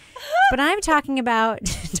Linney. But I'm talking about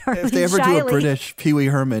Darlene If they ever Shiley. do a British Pee Wee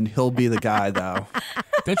Herman, he'll be the guy, though.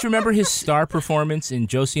 Don't you remember his star performance in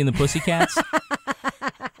Josie and the Pussycats?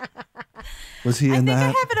 Was he in that? I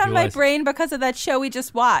have it on my brain because of that show we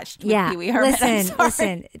just watched with Pee Wee Herman.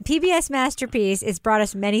 Listen. PBS Masterpiece has brought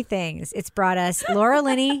us many things. It's brought us Laura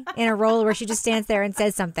Linney in a role where she just stands there and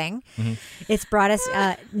says something. Mm-hmm. It's brought us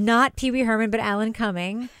not Pee Wee Herman, but Alan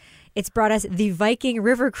Cumming. It's brought us the Viking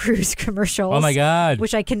River Cruise commercials. Oh, my God.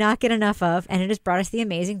 Which I cannot get enough of. And it has brought us the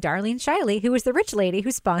amazing Darlene Shiley, who is the rich lady who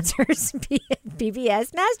sponsors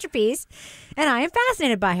PBS Masterpiece. And I am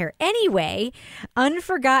fascinated by her. Anyway,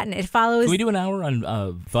 Unforgotten. It follows... Can we do an hour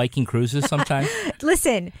on Viking cruises sometime?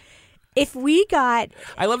 Listen, if we got...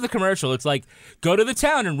 I love the commercial. It's like, go to the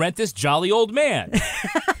town and rent this jolly old man.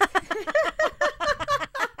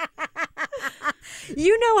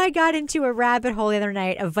 You know, I got into a rabbit hole the other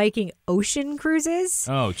night of Viking ocean cruises.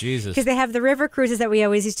 Oh, Jesus. Because they have the river cruises that we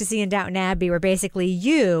always used to see in Downton Abbey, where basically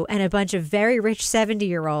you and a bunch of very rich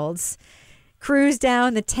 70-year-olds cruise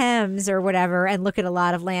down the Thames or whatever and look at a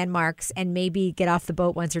lot of landmarks and maybe get off the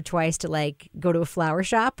boat once or twice to like go to a flower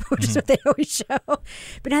shop, which is what they always show.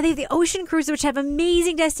 But now they have the ocean cruises, which have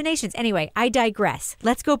amazing destinations. Anyway, I digress.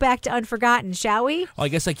 Let's go back to Unforgotten, shall we? Well, I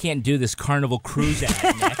guess I can't do this Carnival Cruise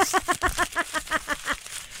ad next.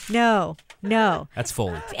 No. That's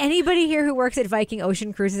Foley. If anybody here who works at Viking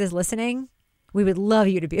Ocean Cruises is listening, we would love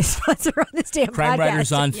you to be a sponsor on this damn Crime podcast.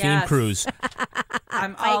 Writers on Theme Cruise.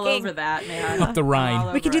 I'm all over that, man. Up the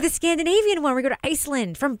Rhine. We could do the Scandinavian one. We go to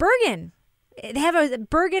Iceland from Bergen. They have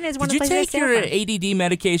Bergen is one of the places. Did you take your ADD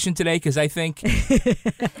medication today? Because I think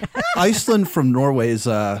Iceland from Norway is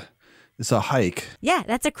a hike. Yeah,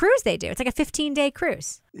 that's a cruise they do. It's like a 15-day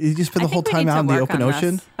cruise. You just spend the whole time out in the open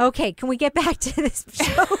ocean. Okay, can we get back to this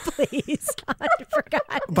show, please?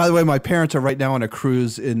 Unforgotten. By the way, my parents are right now on a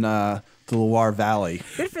cruise in the Loire Valley.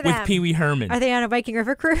 Good for them. With Pee Wee Herman. Are they on a Viking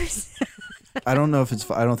River cruise? I don't know if it's.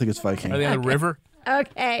 I don't think it's Viking. Are they on a river?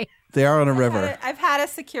 Okay. They are on a river. I've had a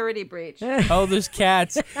security breach. Oh, there's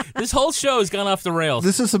cats. This whole show has gone off the rails.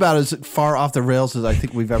 This is about as far off the rails as I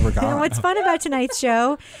think we've ever gone. And what's fun about tonight's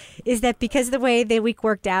show is that because of the way the week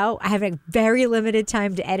worked out, I have a very limited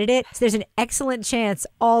time to edit it. So there's an excellent chance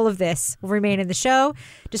all of this will remain in the show.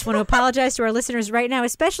 Just want to apologize to our listeners right now,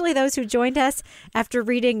 especially those who joined us after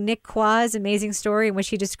reading Nick Quah's amazing story in which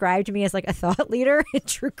he described me as like a thought leader in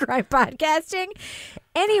true crime podcasting.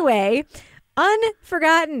 Anyway,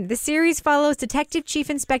 Unforgotten. The series follows Detective Chief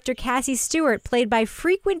Inspector Cassie Stewart, played by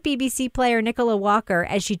frequent BBC player Nicola Walker,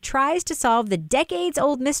 as she tries to solve the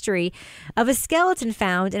decades-old mystery of a skeleton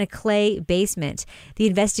found in a clay basement. The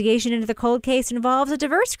investigation into the cold case involves a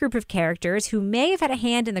diverse group of characters who may have had a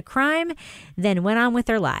hand in the crime, then went on with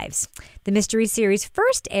their lives. The mystery series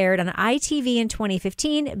first aired on ITV in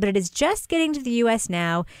 2015, but it is just getting to the U.S.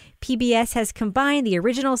 now. PBS has combined the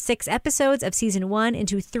original 6 episodes of season 1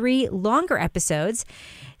 into 3 longer episodes.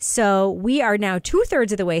 So we are now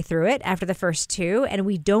 2/3 of the way through it after the first 2, and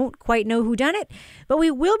we don't quite know who done it, but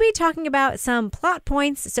we will be talking about some plot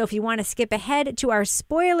points. So if you want to skip ahead to our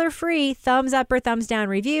spoiler-free thumbs up or thumbs down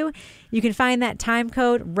review, you can find that time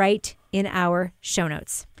code right in our show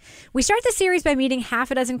notes. We start the series by meeting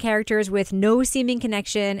half a dozen characters with no seeming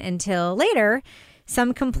connection until later.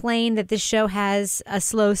 Some complain that this show has a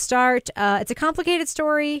slow start. It's a complicated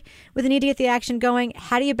story with a need to get the action going.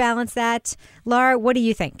 How do you balance that? Laura, what do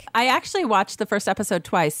you think? I actually watched the first episode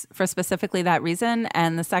twice for specifically that reason.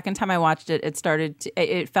 And the second time I watched it,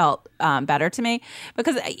 it felt better to me.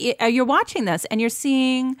 Because you're watching this and you're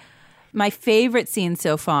seeing my favorite scene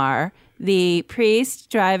so far, the priest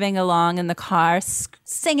driving along in the car,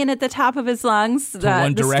 singing at the top of his lungs,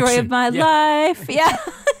 the story of my life. Yeah.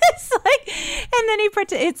 It's like, and then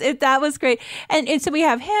that was great. And so we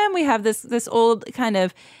have him, we have this old kind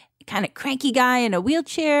of kind of cranky guy in a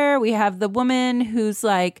wheelchair. We have the woman who's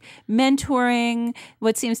like mentoring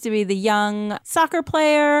what seems to be the young soccer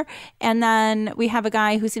player. And then we have a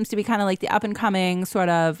guy who seems to be kind of like the up and coming sort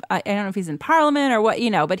of, I don't know if he's in Parliament or what,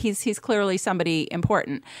 but he's clearly somebody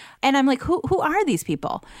important. And I'm like, who are these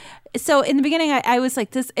people? So in the beginning, I was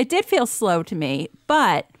like, it did feel slow to me,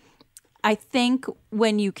 but I think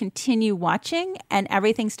when you continue watching and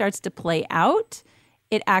everything starts to play out,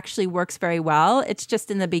 it actually works very well. It's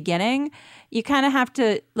just in the beginning, you kind of have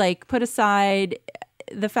to like put aside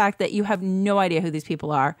the fact that you have no idea who these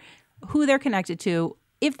people are, who they're connected to,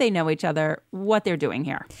 if they know each other, what they're doing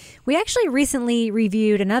here. We actually recently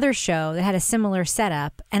reviewed another show that had a similar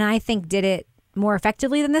setup, and I think did it more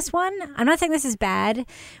effectively than this one. I'm not saying this is bad.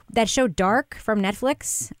 That show Dark from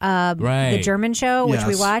Netflix, the German show, which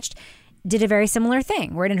we watched, did a very similar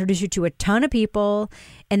thing where it introduced you to a ton of people,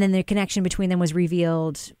 and then the connection between them was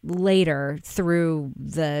revealed later through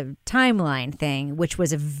the timeline thing, which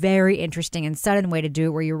was a very interesting and sudden way to do it,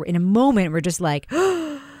 where you're in a moment we're just like,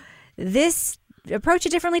 oh, this approach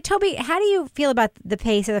it differently. Toby, how do you feel about the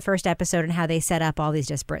pace of the first episode and how they set up all these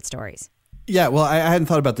disparate stories? Yeah, well, I hadn't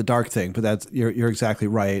thought about the Dark thing, but you're exactly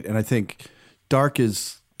right. And I think Dark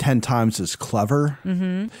is 10 times as clever.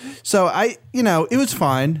 Mm-hmm. So it was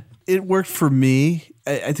fine. It worked for me.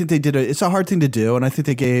 I think they did it's a hard thing to do, and I think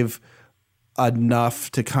they gave enough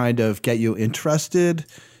to kind of get you interested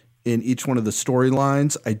in each one of the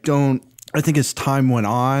storylines. I think as time went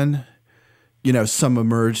on, some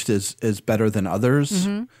emerged as better than others.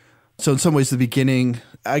 Mm-hmm. So in some ways, the beginning,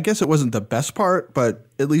 I guess it wasn't the best part, but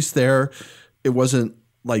at least there, it wasn't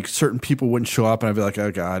like certain people wouldn't show up and I'd be like,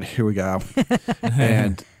 oh God, here we go.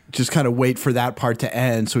 And just kind of wait for that part to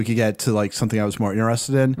end so we could get to like something I was more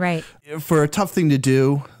interested in. Right. For a tough thing to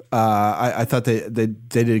do, I thought they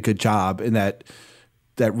did a good job in that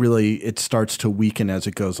really it starts to weaken as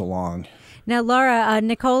it goes along. Now, Laura,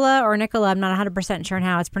 Nicola, I'm not 100% sure on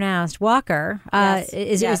how it's pronounced, Walker,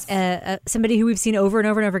 is somebody who we've seen over and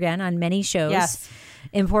over and over again on many shows,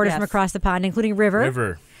 imported from across the pond, including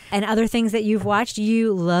River. And other things that you've watched.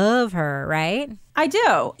 You love her, right? I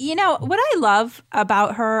do. What I love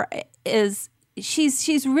about her is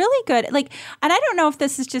she's really good. Like, and I don't know if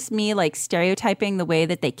this is just me like stereotyping the way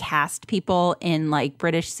that they cast people in like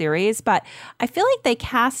British series, but I feel like they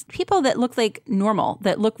cast people that look like normal,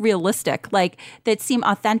 that look realistic, like that seem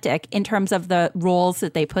authentic in terms of the roles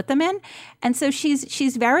that they put them in. And so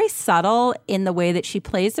she's very subtle in the way that she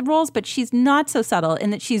plays the roles, but she's not so subtle in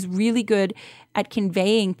that she's really good at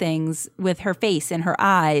conveying things with her face and her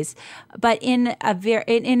eyes, but in a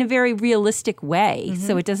very realistic way. Mm-hmm.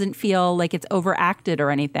 So it doesn't feel like it's overacted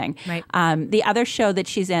or anything. Right. The other show that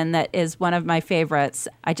she's in that is one of my favorites,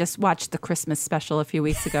 I just watched the Christmas special a few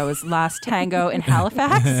weeks ago, is Last Tango in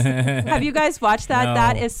Halifax. Have you guys watched that? No.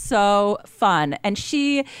 That is so fun. And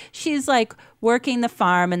she's like working the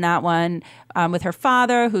farm in that one with her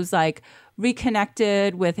father, who's like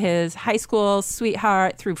reconnected with his high school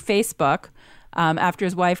sweetheart through Facebook. After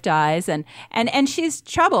his wife dies, and she's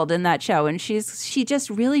troubled in that show, and she just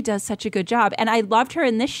really does such a good job. And I loved her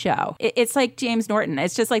in this show. It's like James Norton.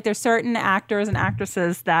 It's just like there's certain actors and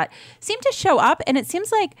actresses that seem to show up, and it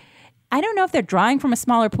seems like, I don't know if they're drawing from a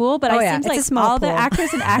smaller pool, but it seems like all the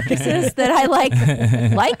actors and actresses that I like,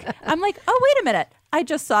 I'm like, oh, wait a minute. I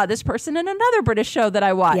just saw this person in another British show that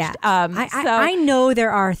I watched. Yeah. I know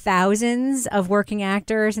there are thousands of working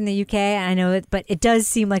actors in the UK. I know it, but it does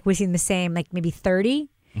seem like we've seen the same, like maybe 30,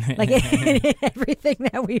 like in everything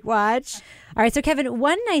that we watch. All right. So, Kevin,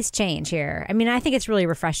 one nice change here. I mean, I think it's really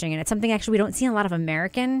refreshing, and it's something actually we don't see in a lot of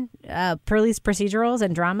American police procedurals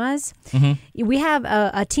and dramas. Mm-hmm. We have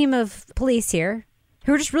a team of police here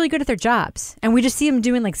who are just really good at their jobs. And we just see them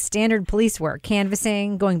doing like standard police work,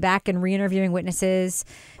 canvassing, going back and re-interviewing witnesses,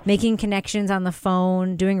 making connections on the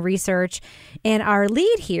phone, doing research. And our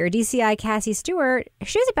lead here, DCI Cassie Stewart,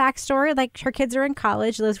 she has a backstory. Like, her kids are in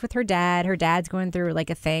college, lives with her dad. Her dad's going through like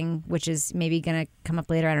a thing, which is maybe going to come up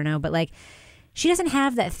later. I don't know. But like, she doesn't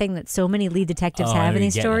have that thing that so many lead detectives have in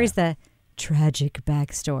these stories, the tragic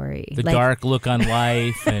backstory. The dark look on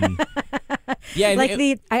life and... Yeah,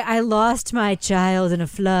 like I lost my child in a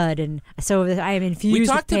flood, and so I am infused with pain. We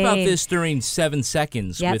talked about this during 7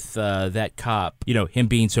 Seconds with that cop. Him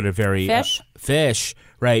being sort of very Fish,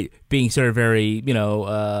 right, being sort of very,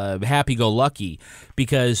 happy-go-lucky,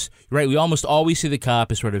 because, right, we almost always see the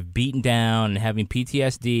cop as sort of beaten down and having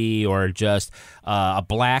PTSD or just a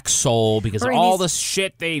black soul because of all the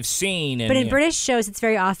shit they've seen. And, but in British shows, it's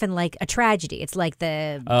very often like a tragedy. It's like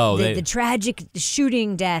the tragic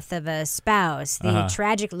shooting death of a spouse, the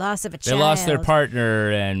tragic loss of a child. They lost their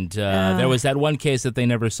partner, and there was that one case that they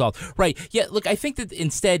never solved. Right, yeah, look, I think that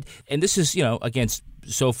instead, and this is, against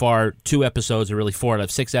so far 2 episodes, or really 4 out of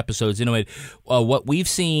 6 episodes into it, what we've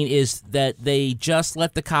seen is that they just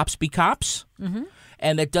let the cops be cops. Mm-hmm.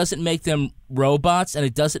 And that doesn't make them robots, and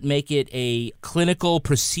it doesn't make it a clinical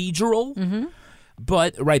procedural. Mm-hmm.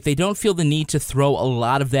 But, right, they don't feel the need to throw a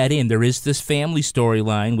lot of that in. There is this family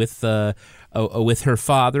storyline with her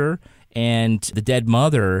father and the dead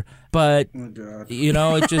mother. But,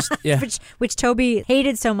 it just, yeah. which Toby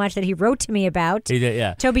hated so much that he wrote to me about. He did,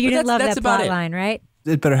 yeah. Toby, you didn't love that plot line, right?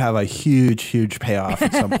 It better have a huge, huge payoff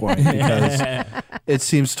at some point, because it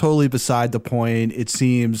seems totally beside the point. It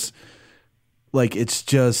seems like it's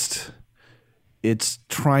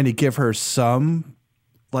trying to give her some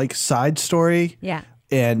like side story. Yeah.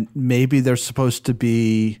 And maybe there's supposed to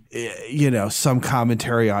be, some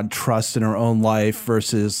commentary on trust in her own life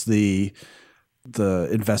versus the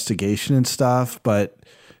investigation and stuff. But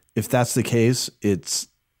if that's the case, it's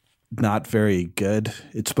not very good.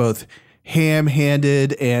 It's both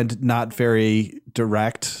ham-handed and not very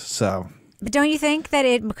direct. So, but don't you think that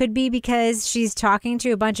it could be because she's talking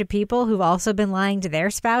to a bunch of people who've also been lying to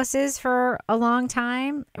their spouses for a long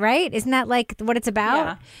time, right? Isn't that like what it's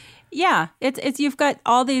about? Yeah. It's you've got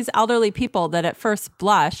all these elderly people that at first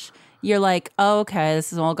blush you're like, oh, okay,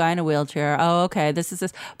 this is an old guy in a wheelchair. Oh, okay, this is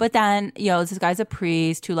this. But then, this guy's a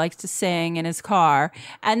priest who likes to sing in his car.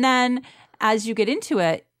 And then as you get into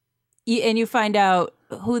it, and you find out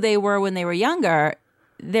who they were when they were younger,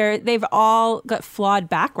 they've all got flawed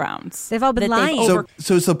backgrounds. They've all been lying.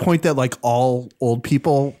 So it's the point that like all old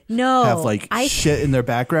people have like shit in their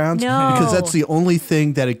backgrounds? No. Because that's the only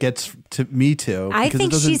thing that it gets to me to. I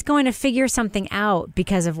think she's going to figure something out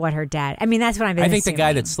because of what her dad. I mean, that's what I'm I think the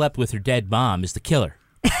guy that slept with her dead mom is the killer.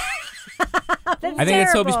 I think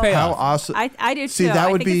it's Toby's payoff. How awesome! I do too. See,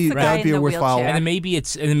 that would be a worthwhile. And then maybe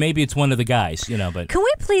it's one of the guys, But can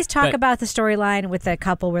we please talk about the storyline with the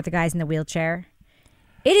couple with the guys in the wheelchair?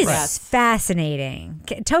 It is fascinating.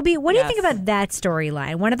 Toby, what do you think about that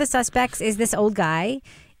storyline? One of the suspects is this old guy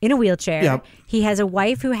in a wheelchair. Yep. He has a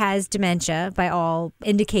wife who has dementia, by all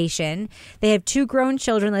indication. They have 2 grown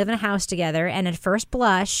children, live in a house together, and at first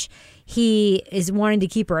blush, he is wanting to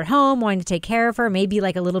keep her at home, wanting to take care of her, maybe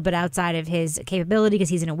like a little bit outside of his capability because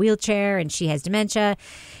he's in a wheelchair and she has dementia,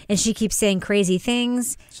 and she keeps saying crazy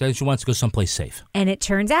things. So she wants to go someplace safe. And it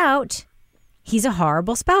turns out he's a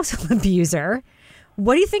horrible spousal abuser.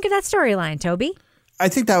 What do you think of that storyline, Toby? I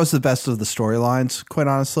think that was the best of the storylines, quite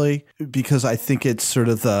honestly, because I think it's sort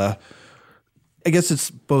of I guess it's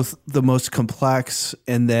both the most complex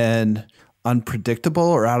and then unpredictable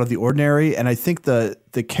or out of the ordinary. And I think the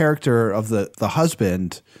character of the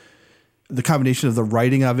husband, the combination of the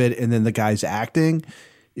writing of it and then the guy's acting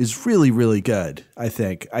is really, really good, I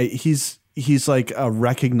think. He's like a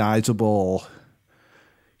recognizable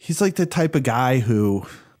 – he's like the type of guy who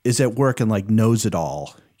is at work and like knows it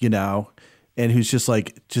all, and who's just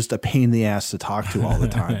a pain in the ass to talk to all the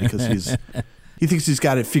time because he thinks he's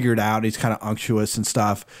got it figured out. He's kind of unctuous and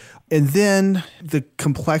stuff. And then the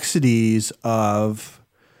complexities of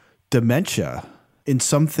dementia. In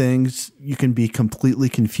some things you can be completely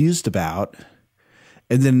confused about.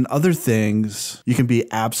 And then other things you can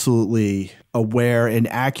be absolutely aware and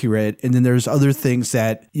accurate. And then there's other things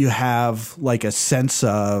that you have like a sense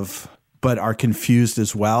of but are confused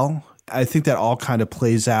as well. I think that all kind of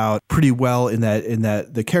plays out pretty well in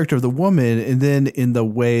that the character of the woman, and then in the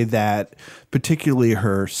way that particularly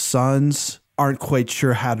her sons aren't quite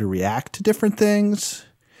sure how to react to different things.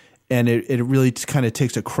 And it really kind of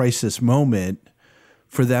takes a crisis moment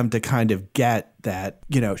for them to kind of get that,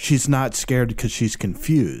 she's not scared because she's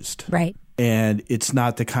confused. Right. And it's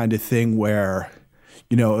not the kind of thing where,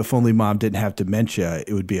 if only mom didn't have dementia,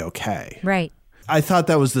 it would be okay. Right. I thought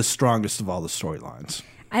that was the strongest of all the storylines.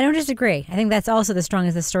 I don't disagree. I think that's also the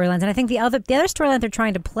strongest of the storylines. And I think the other storyline they're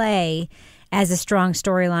trying to play as a strong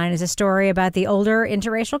storyline is a story about the older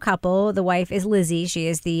interracial couple. The wife is Lizzie. She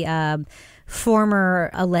is the former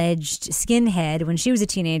alleged skinhead when she was a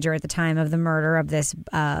teenager at the time of the murder of this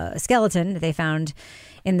skeleton that they found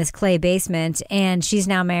in this clay basement. And she's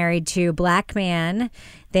now married to a black man.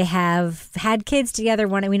 They have had kids together.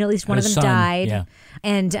 We know at least one of them died. Yeah.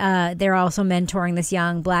 And they're also mentoring this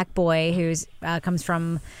young black boy who's comes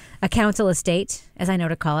from a council estate, as I know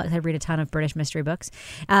to call it. I read a ton of British mystery books,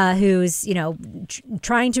 who's,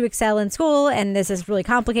 trying to excel in school. And this is a really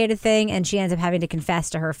complicated thing. And she ends up having to confess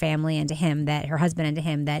to her family and to him, that her husband and to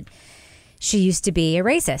him, that she used to be a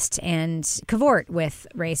racist and cavort with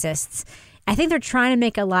racists. I think they're trying to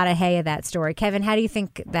make a lot of hay of that story. Kevin, how do you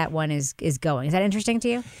think that one is going? Is that interesting to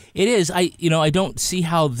you? It is. I don't see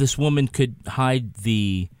how this woman could hide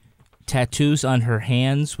the tattoos on her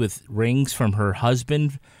hands with rings from her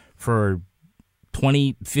husband for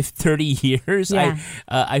 20, 50, 30 years. Yeah.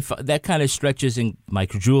 That kind of stretches in my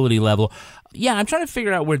credulity level. Yeah, I'm trying to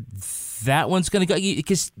figure out where that one's going to go,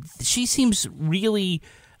 because she seems really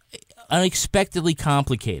unexpectedly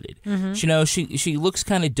complicated. Mm-hmm. She looks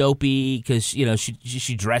kind of dopey because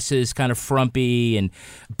she dresses kind of frumpy,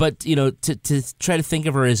 but to try to think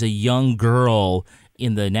of her as a young girl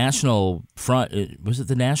in the National Front, was it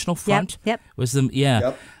the National Front? Yep. Was the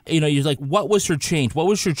Yep. You're like, what was her change? What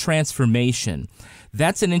was her transformation?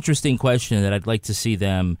 That's an interesting question that I'd like to see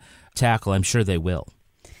them tackle. I'm sure they will.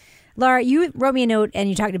 Laura, you wrote me a note and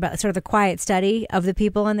you talked about sort of the quiet study of the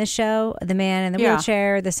people on this show, the man in the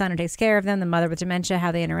wheelchair, the son who takes care of them, the mother with dementia, how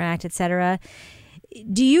they interact, etc.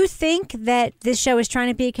 Do you think that this show is trying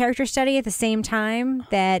to be a character study at the same time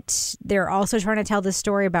that they're also trying to tell this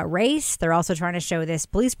story about race? They're also trying to show this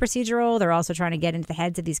police procedural. They're also trying to get into the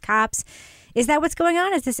heads of these cops. Is that what's going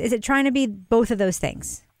on? Is it trying to be both of those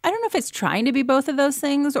things? I don't know if it's trying to be both of those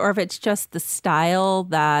things or if it's just the style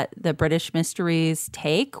that the British mysteries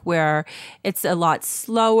take, where it's a lot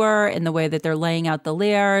slower in the way that they're laying out the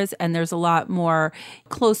layers, and there's a lot more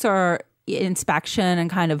closer inspection and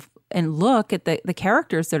kind of and look at the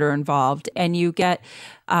characters that are involved. And you get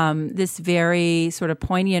this very sort of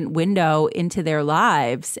poignant window into their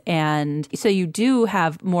lives. And so you do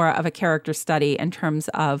have more of a character study in terms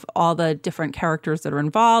of all the different characters that are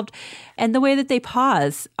involved and the way that they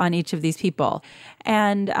pause on each of these people.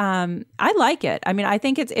 And I like it. I mean, I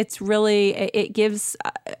think it's really, it gives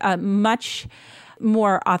a much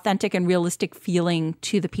more authentic and realistic feeling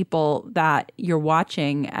to the people that you're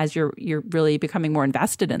watching as you're really becoming more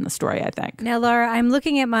invested in the story, I think. Now, Laura, I'm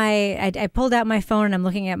looking at I pulled out my phone and I'm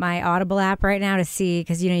looking at my Audible app right now to see,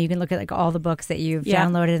 because, you can look at like all the books that you've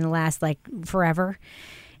downloaded in the last like forever.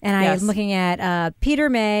 And I'm looking at Peter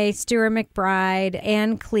May, Stuart McBride,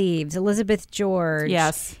 Anne Cleves, Elizabeth George.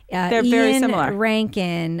 Yes, Ian they're very similar.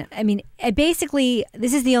 Rankin. I mean, basically,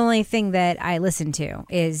 this is the only thing that I listen to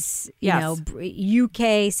is,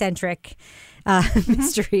 UK-centric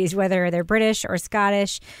mysteries, whether they're British or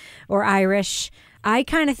Scottish or Irish. I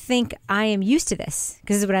kind of think I am used to this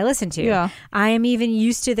because this is what I listen to. Yeah. I am even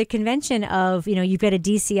used to the convention of, you've got a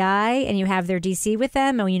DCI and you have their DC with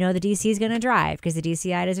them, and the DC is going to drive because the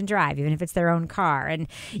DCI doesn't drive, even if it's their own car. And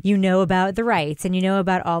about the rights and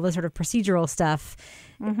about all the sort of procedural stuff.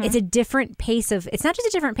 Mm-hmm. It's a different pace of, it's not just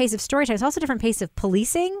a different pace of storytelling, it's also a different pace of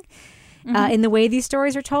policing. In the way these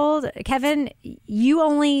stories are told. Kevin, you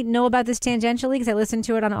only know about this tangentially because I listen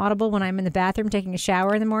to it on Audible when I'm in the bathroom taking a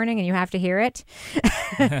shower in the morning and you have to hear it.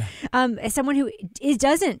 As someone who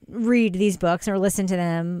doesn't read these books or listen to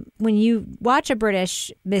them, when you watch a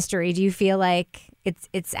British mystery, do you feel like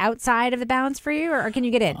it's outside of the bounds for you, or can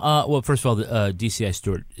you get in? Well, first of all, DCI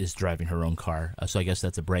Stewart is driving her own car, so I guess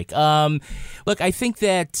that's a break. Look, I think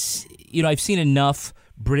that, I've seen enough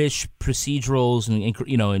British procedurals and in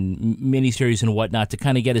miniseries and whatnot to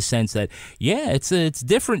kind of get a sense that it's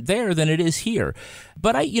different there than it is here.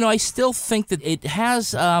 But I still think that it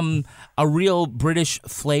has a real British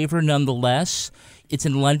flavor nonetheless. It's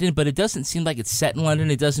in London, but it doesn't seem like it's set in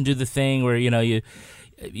London. It doesn't do the thing where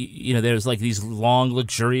there's like these long,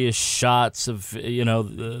 luxurious shots of,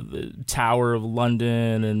 the Tower of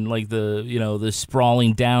London and like the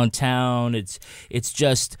sprawling downtown. It's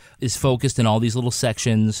just is focused in all these little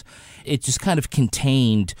sections. It's just kind of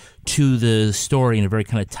contained to the story in a very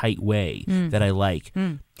kind of tight way that I like.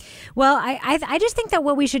 Well, I just think that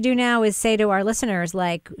what we should do now is say to our listeners,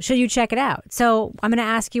 like, should you check it out? So I'm going to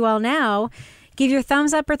ask you all now. Give your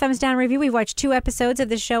thumbs up or thumbs down review. We've watched 2 episodes of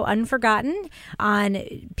the show Unforgotten on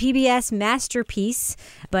PBS Masterpiece,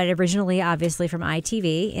 but originally, obviously, from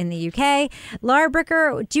ITV in the UK. Laura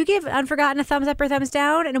Bricker, do you give Unforgotten a thumbs up or thumbs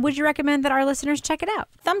down? And would you recommend that our listeners check it out?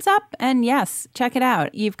 Thumbs up, and yes, check it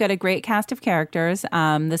out. You've got a great cast of characters.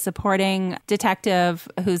 The supporting detective,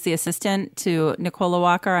 who's the assistant to Nicola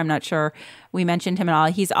Walker, I'm not sure we mentioned him at all.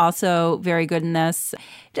 He's also very good in this.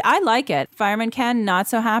 I like it. Fireman Ken, not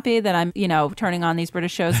so happy that I'm, turning on these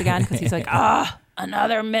British shows again because he's like,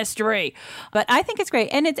 another mystery. But I think it's great.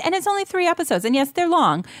 And it's only 3 episodes. And yes, they're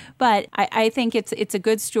long, but I think it's a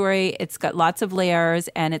good story. It's got lots of layers,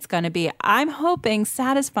 and it's going to be, I'm hoping,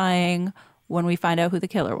 satisfying when we find out who the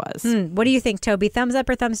killer was. What do you think, Toby? Thumbs up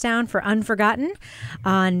or thumbs down for Unforgotten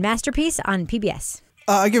on Masterpiece on PBS?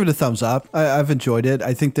 I give it a thumbs up. I've enjoyed it.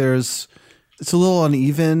 I think it's a little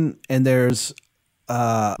uneven, and there's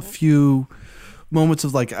a few moments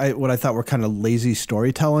of like what I thought were kind of lazy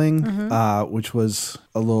storytelling, which was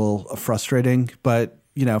a little frustrating. But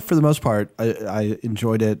for the most part, I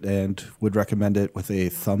enjoyed it and would recommend it with a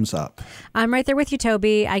thumbs up. I'm right there with you,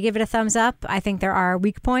 Toby. I give it a thumbs up. I think there are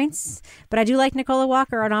weak points, but I do like Nicola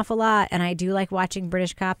Walker an awful lot, and I do like watching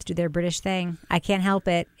British cops do their British thing. I can't help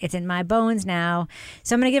it. It's in my bones now.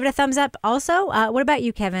 So I'm going to give it a thumbs up also. What about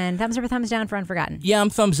you, Kevin? Thumbs up or thumbs down for Unforgotten? Yeah, I'm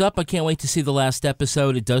thumbs up. I can't wait to see the last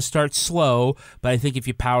episode. It does start slow, but I think if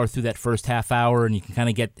you power through that first half hour and you can kind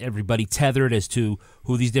of get everybody tethered as to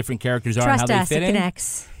who these different characters are and how they fit in,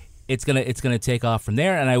 connects. It's gonna take off from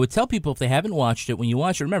there. And I would tell people, if they haven't watched it, when you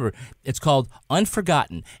watch it, remember, it's called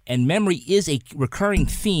Unforgotten. And memory is a recurring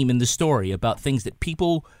theme in the story about things that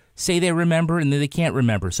people say they remember and then they can't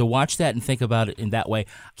remember. So watch that and think about it in that way.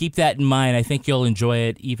 Keep that in mind. I think you'll enjoy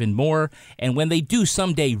it even more. And when they do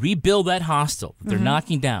someday rebuild that hostel that they're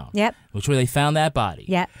knocking down, which where they found that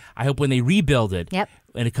body, I hope when they rebuild it,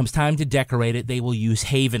 when it comes time to decorate it, they will use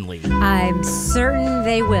Havenly. I'm certain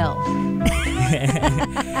they will.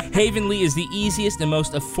 Havenly is the easiest and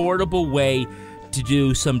most affordable way to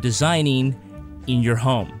do some designing in your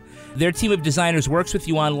home. Their team of designers works with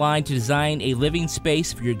you online to design a living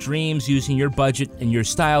space for your dreams using your budget and your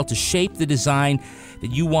style to shape the design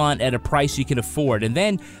that you want at a price you can afford. And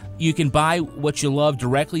then you can buy what you love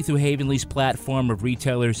directly through Havenly's platform of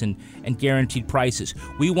retailers and guaranteed prices.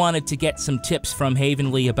 We wanted to get some tips from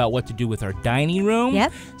Havenly about what to do with our dining room.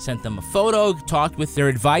 Sent them a photo, talked with their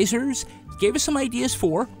advisors, gave us some ideas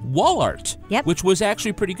for wall art, which was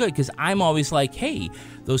actually pretty good because I'm always like, hey,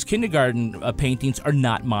 those kindergarten paintings are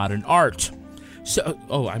not modern art. So,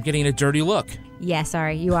 I'm getting a dirty look. Yeah,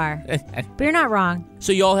 sorry, you are. But you're not wrong.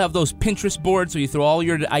 So you all have those Pinterest boards where you throw all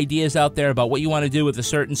your ideas out there about what you want to do with a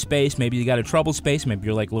certain space. Maybe you got a trouble space. Maybe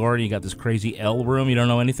you're like Laura, you got this crazy L room you don't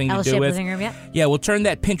know anything to do with. Living room, Yeah, we'll turn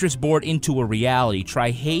that Pinterest board into a reality. Try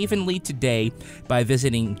Havenly today by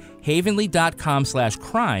visiting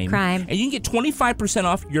Havenly.com/crime. And you can get 25%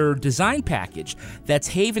 off your design package. That's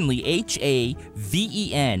Havenly,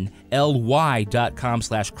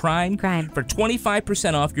 HAVENLY.com/crime. For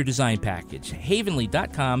 25% off your design package.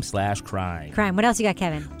 Havenly.com/crime. What else you got,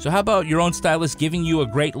 Kevin? So how about your own stylist giving you a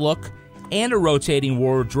great look and a rotating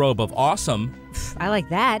wardrobe of awesome? I like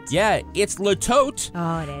that. Yeah, it's Le Tote.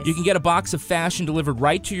 Oh, it is. You can get a box of fashion delivered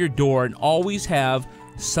right to your door and always have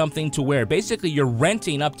something to wear. Basically, you're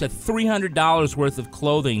renting up to $300 worth of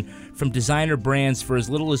clothing from designer brands for as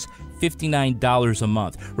little as $59 a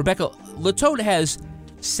month. Rebecca, Le Tote has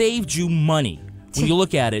saved you money when you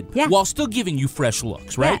look at it, while still giving you fresh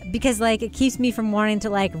looks, right? Yeah, because it keeps me from wanting to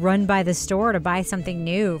run by the store to buy something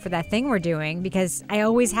new for that thing we're doing, because I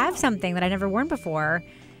always have something that I've never worn before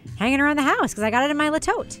hanging around the house because I got it in my Le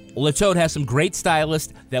Tote. Le Tote has some great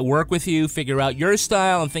stylists that work with you, figure out your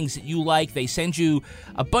style and things that you like. They send you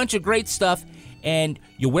a bunch of great stuff, and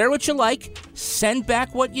you wear what you like, send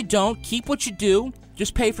back what you don't, keep what you do.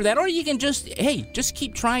 Just pay for that. Or you can just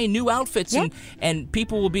keep trying new outfits and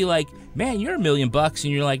people will be like, man, you're $1 million. And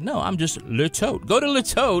you're like, no, I'm just Le Tote. Go to Le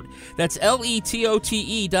Tote. That's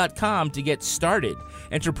LETOTE.com to get started.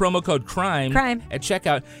 Enter promo code CRIME at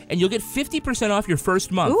checkout, and you'll get 50% off your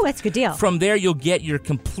first month. Ooh, that's a good deal. From there, you'll get your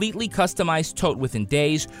completely customized tote within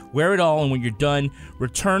days. Wear it all, and when you're done,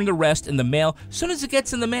 return the rest in the mail. As soon as it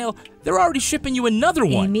gets in the mail, they're already shipping you another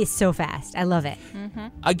one. It's so fast. I love it.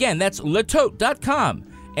 Again, that's letote.com.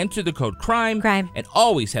 Enter the code CRIME, and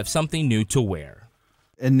always have something new to wear.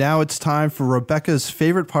 And now it's time for Rebecca's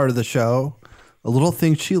favorite part of the show, a little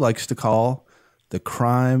thing she likes to call the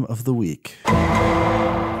crime of the week.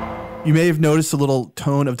 You may have noticed a little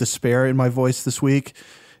tone of despair in my voice this week.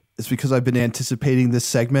 It's because I've been anticipating this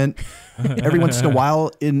segment. Every once in a while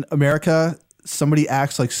in America, somebody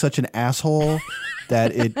acts like such an asshole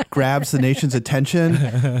that it grabs the nation's attention.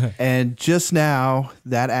 And just now,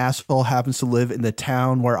 that asshole happens to live in the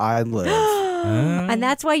town where I live. And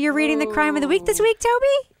that's why you're reading the crime of the week this week,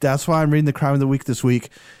 Toby? That's why I'm reading the crime of the week this week,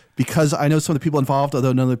 because I know some of the people involved,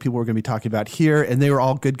 although none of the people we're going to be talking about here, and they were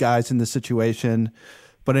all good guys in this situation.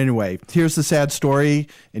 But anyway, here's the sad story,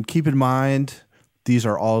 and keep in mind, These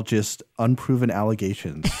are all just unproven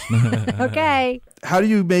allegations. Okay. How do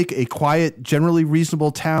you make a quiet, generally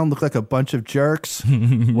reasonable town look like a bunch of jerks?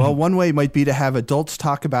 Well, one way might be to have adults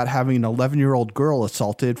talk about having an 11-year-old girl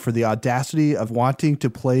assaulted for the audacity of wanting to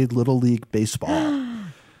play Little League Baseball.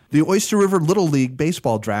 The Oyster River Little League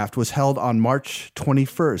Baseball Draft was held on March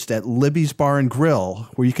 21st at Libby's Bar and Grill,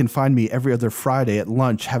 where you can find me every other Friday at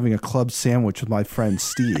lunch having a club sandwich with my friend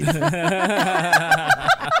Steve.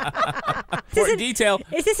 Important detail.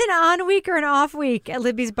 Is this an on week or an off week at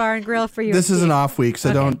Libby's Bar and Grill for you? This is an off week,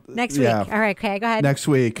 so don't. Next week. All right, okay, go ahead. Next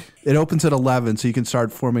week. It opens at 11, so you can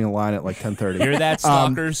start forming a line at like 10:30. Hear that,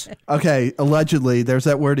 stalkers? Okay, allegedly, there's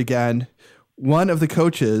that word again. One of the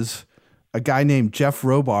coaches, a guy named Jeff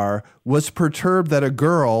Robar, was perturbed that a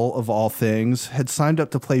girl, of all things, had signed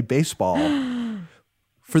up to play baseball.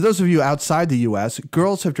 For those of you outside the U.S.,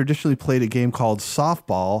 girls have traditionally played a game called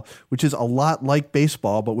softball, which is a lot like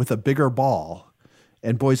baseball, but with a bigger ball.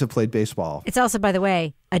 And boys have played baseball. It's also, by the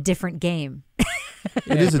way, a different game.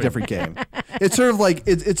 It is a different game. It's sort of like,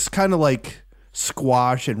 it's kind of like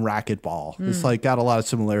squash and racquetball. It's like got a lot of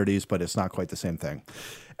similarities, but it's not quite the same thing.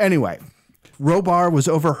 Anyway, Robar was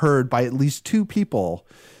overheard by at least 2 people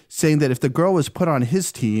saying that if the girl was put on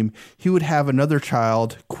his team, he would have another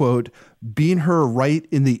child, quote, bean her right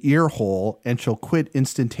in the ear hole and she'll quit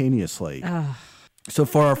instantaneously. So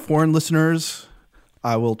for our foreign listeners,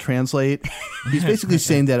 I will translate. He's basically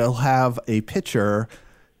saying that he'll have a pitcher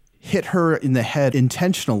hit her in the head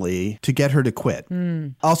intentionally to get her to quit.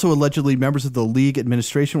 Also, allegedly, members of the league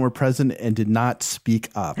administration were present and did not speak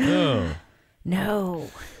up.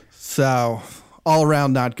 No. So all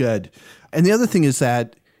around not good. And the other thing is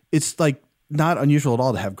that it's like not unusual at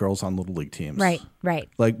all to have girls on Little League teams. Right.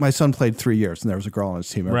 Like my son played 3 years and there was a girl on his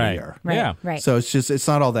team every year. Right. So it's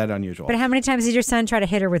not all that unusual. But how many times did your son try to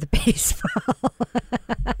hit her with a baseball?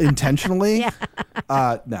 Intentionally? Yeah.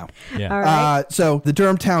 No. Yeah. All right. So the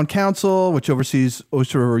Durham Town Council, which oversees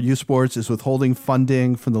Oyster River Youth Sports, is withholding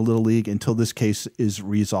funding from the Little League until this case is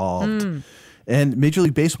resolved. And Major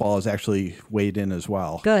League Baseball has actually weighed in as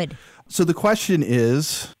well. Good. So the question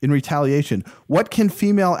is, in retaliation, what can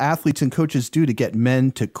female athletes and coaches do to get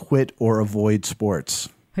men to quit or avoid sports?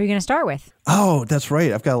 Who are you going to start with? Oh, that's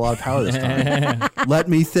right. I've got a lot of power this time. Let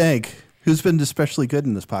me think. Who's been especially good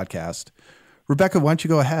in this podcast? Rebecca, why don't you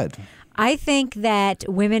go ahead? I think that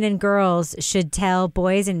women and girls should tell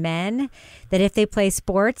boys and men that if they play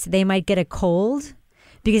sports, they might get a cold.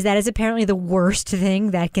 Because that is apparently the worst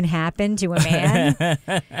thing that can happen to a man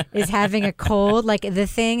is having a cold. Like the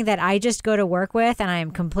thing that I just go to work with and I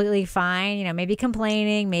am completely fine, you know, maybe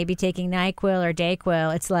complaining, maybe taking NyQuil or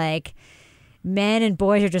DayQuil. It's like men and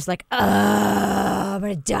boys are just like, oh, I'm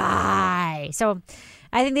going to die. So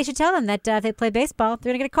I think they should tell them that if they play baseball,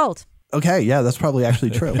 they're going to get a cold. Okay, yeah, that's probably actually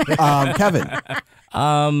true. Kevin.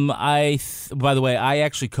 By the way, I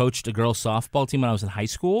actually coached a girls' softball team when I was in high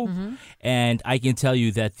school, and I can tell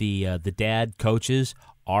you that the dad coaches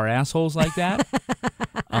are assholes like that.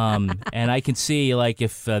 And I can see like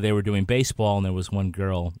if they were doing baseball and there was one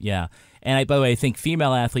girl, yeah. And by the way, I think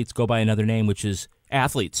female athletes go by another name, which is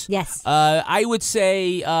athletes. Yes. I would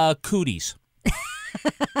say cooties.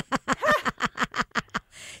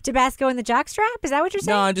 Tabasco in the jockstrap? Is that what you're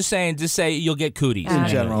saying? No, I'm just saying. Just say you'll get cooties In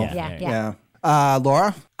general. Yeah.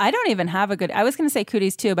 Laura? I don't even have a good, I was going to say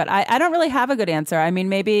cooties too, but I don't really have a good answer. I mean,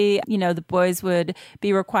 maybe, you know, the boys would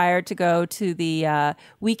be required to go to the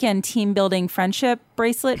weekend team building friendship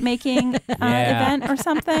bracelet making event or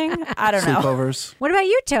something. I don't know. Sleepovers. What about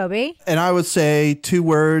you, Toby? And I would say 2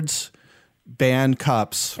 words, ban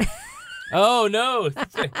cups. Oh, no.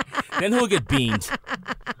 Then who'll get beans?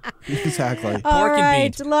 Exactly. All Pork and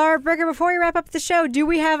right, beans. Laura Berger, before we wrap up the show, do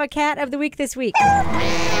we have a cat of the week this week?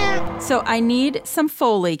 So I need some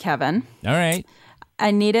Foley, Kevin. All right.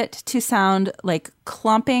 I need it to sound like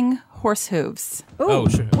clomping horse hooves. Ooh, Oh,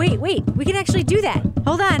 sure. Wait. We can actually do that.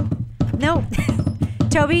 Hold on. No.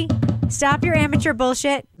 Toby, stop your amateur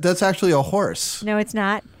bullshit. That's actually a horse. No, it's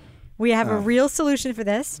not. We have a real solution for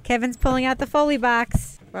this. Kevin's pulling out the Foley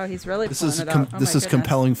box. Wow, he's really This pulling is it out. Oh, this my is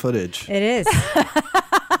compelling footage. It is.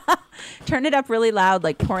 Turn it up really loud,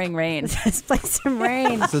 like pouring rain. Let's play some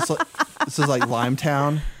rain. This is like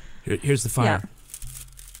Limetown. Here's the fire. Yeah.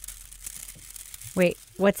 Wait,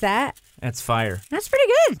 what's that? That's fire. That's pretty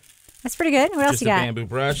good. What else Just you a got? bamboo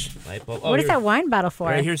brush. Light bulb. What is that wine bottle for?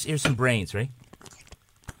 Right, here's some brains, right?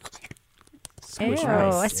 Ew, Squish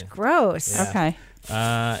rice. that's gross. Yeah. Okay.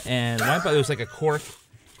 And wine bottle, it was like a cork.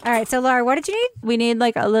 All right, so Laura, what did you need? We need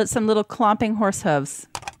like some little clomping horse hooves.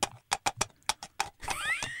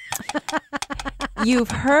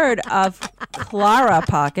 You've heard of Clara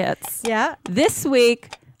Pockets. Yeah. This week,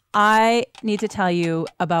 I need to tell you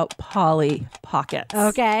about Polly Pockets.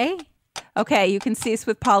 Okay. Okay, you can cease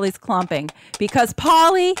with Polly's clumping because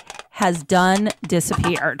Polly has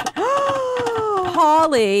disappeared.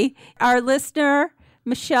 Polly, our listener,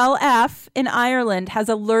 Michelle F. in Ireland, has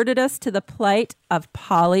alerted us to the plight of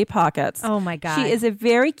Polly Pockets. Oh, my God. She is a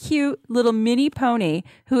very cute little mini pony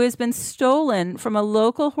who has been stolen from a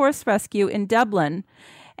local horse rescue in Dublin,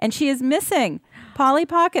 and she is missing. Polly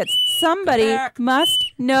Pockets. Somebody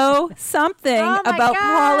must know something about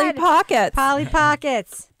Polly Pockets. Polly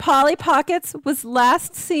Pockets. Polly Pockets was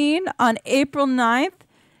last seen on April 9th.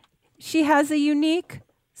 She has a unique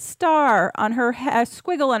star on her head,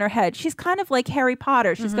 squiggle on her head. She's kind of like Harry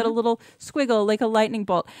Potter. She's got a little squiggle like a lightning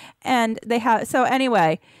bolt. And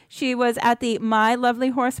anyway, she was at the My Lovely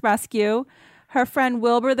Horse Rescue. Her friend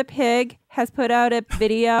Wilbur the pig has put out a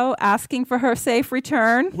video asking for her safe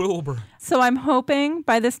return. Wilbur. So I'm hoping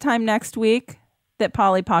by this time next week that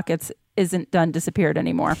Polly Pockets isn't disappeared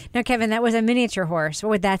anymore. Now, Kevin, that was a miniature horse.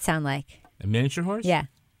 What would that sound like? A miniature horse? Yeah.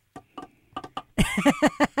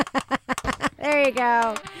 There you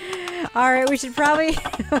go. All right, we should probably...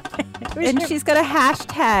 She's got a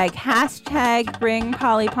hashtag bring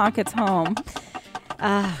Polly Pockets home.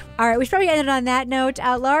 All right, we should probably end it on that note.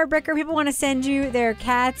 Laura Bricker, people want to send you their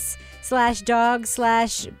cats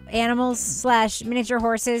 /dogs /animals /miniature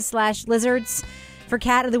horses /lizards for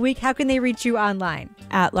Cat of the Week. How can they reach you online?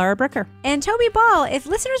 At Laura Bricker. And Toby Ball, if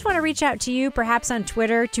listeners want to reach out to you, perhaps on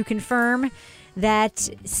Twitter, to confirm that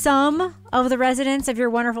some of the residents of your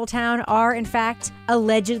wonderful town are, in fact,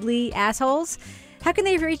 allegedly assholes, how can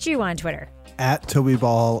they reach you on Twitter? At Toby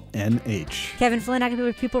Ball NH. Kevin Flynn, how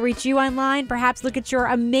can people reach you online? Perhaps look at your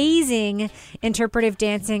amazing interpretive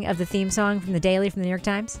dancing of the theme song from the Daily from the New York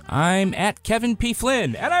Times. I'm at Kevin P.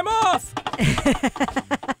 Flynn, and I'm off!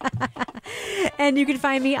 And you can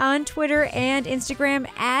find me on Twitter and Instagram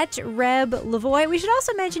at Reb Lavoie. We should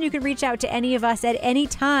also mention you can reach out to any of us at any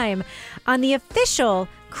time on the official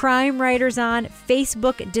Crime Writers On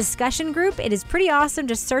Facebook discussion group. It is pretty awesome.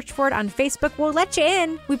 Just search for it on Facebook. We'll let you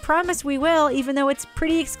in. We promise we will, even though it's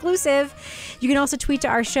pretty exclusive. You can also tweet to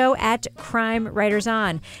our show at Crime Writers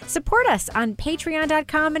On. Support us on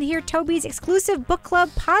patreon.com and hear Toby's exclusive book club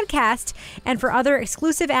podcast. And for other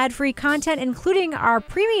exclusive ad-free content, including our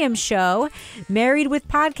premium show, Married with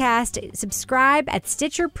Podcast, subscribe at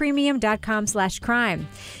stitcherpremium.com/crime.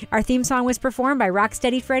 Our theme song was performed by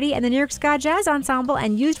Rocksteady Freddy and the New York Ska Jazz Ensemble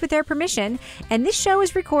and used with their permission. And this show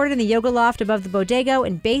is recorded in the Yoga Loft above the Bodego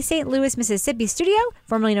in Bay St. Louis, Mississippi studio,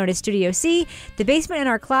 formerly known as Studio C, the basement in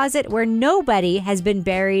our closet where nobody has been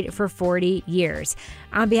buried for 40 years.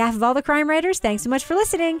 On behalf of all the crime writers, thanks so much for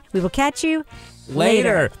listening. We will catch you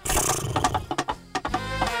later.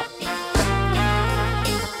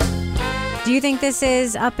 Do you think this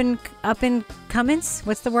is up in comeuppance?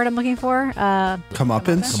 What's the word I'm looking for?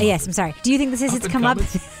 Comeuppance? Yes, I'm sorry. Do you think this is its come up?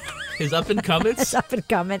 His up and comeuppance? It's up and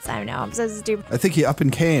comeuppance. I know. I'm so stupid. I think he up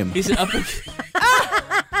and came. He's an up and...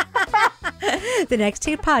 The Next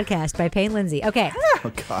Hit Podcast by Payne Lindsay. Okay.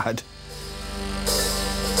 Oh, God.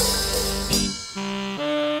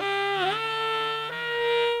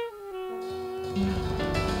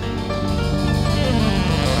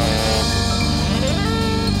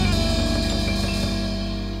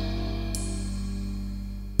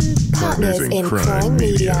 Partners in Crime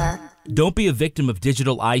Media. Don't be a victim of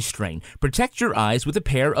digital eye strain. Protect your eyes with a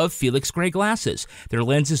pair of Felix Gray glasses. Their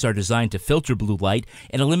lenses are designed to filter blue light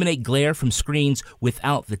and eliminate glare from screens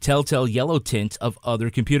without the telltale yellow tint of other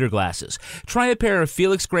computer glasses. Try a pair of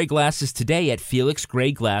Felix Gray glasses today at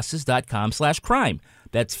felixgrayglasses.com/crime.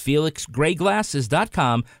 That's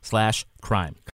felixgrayglasses.com/crime.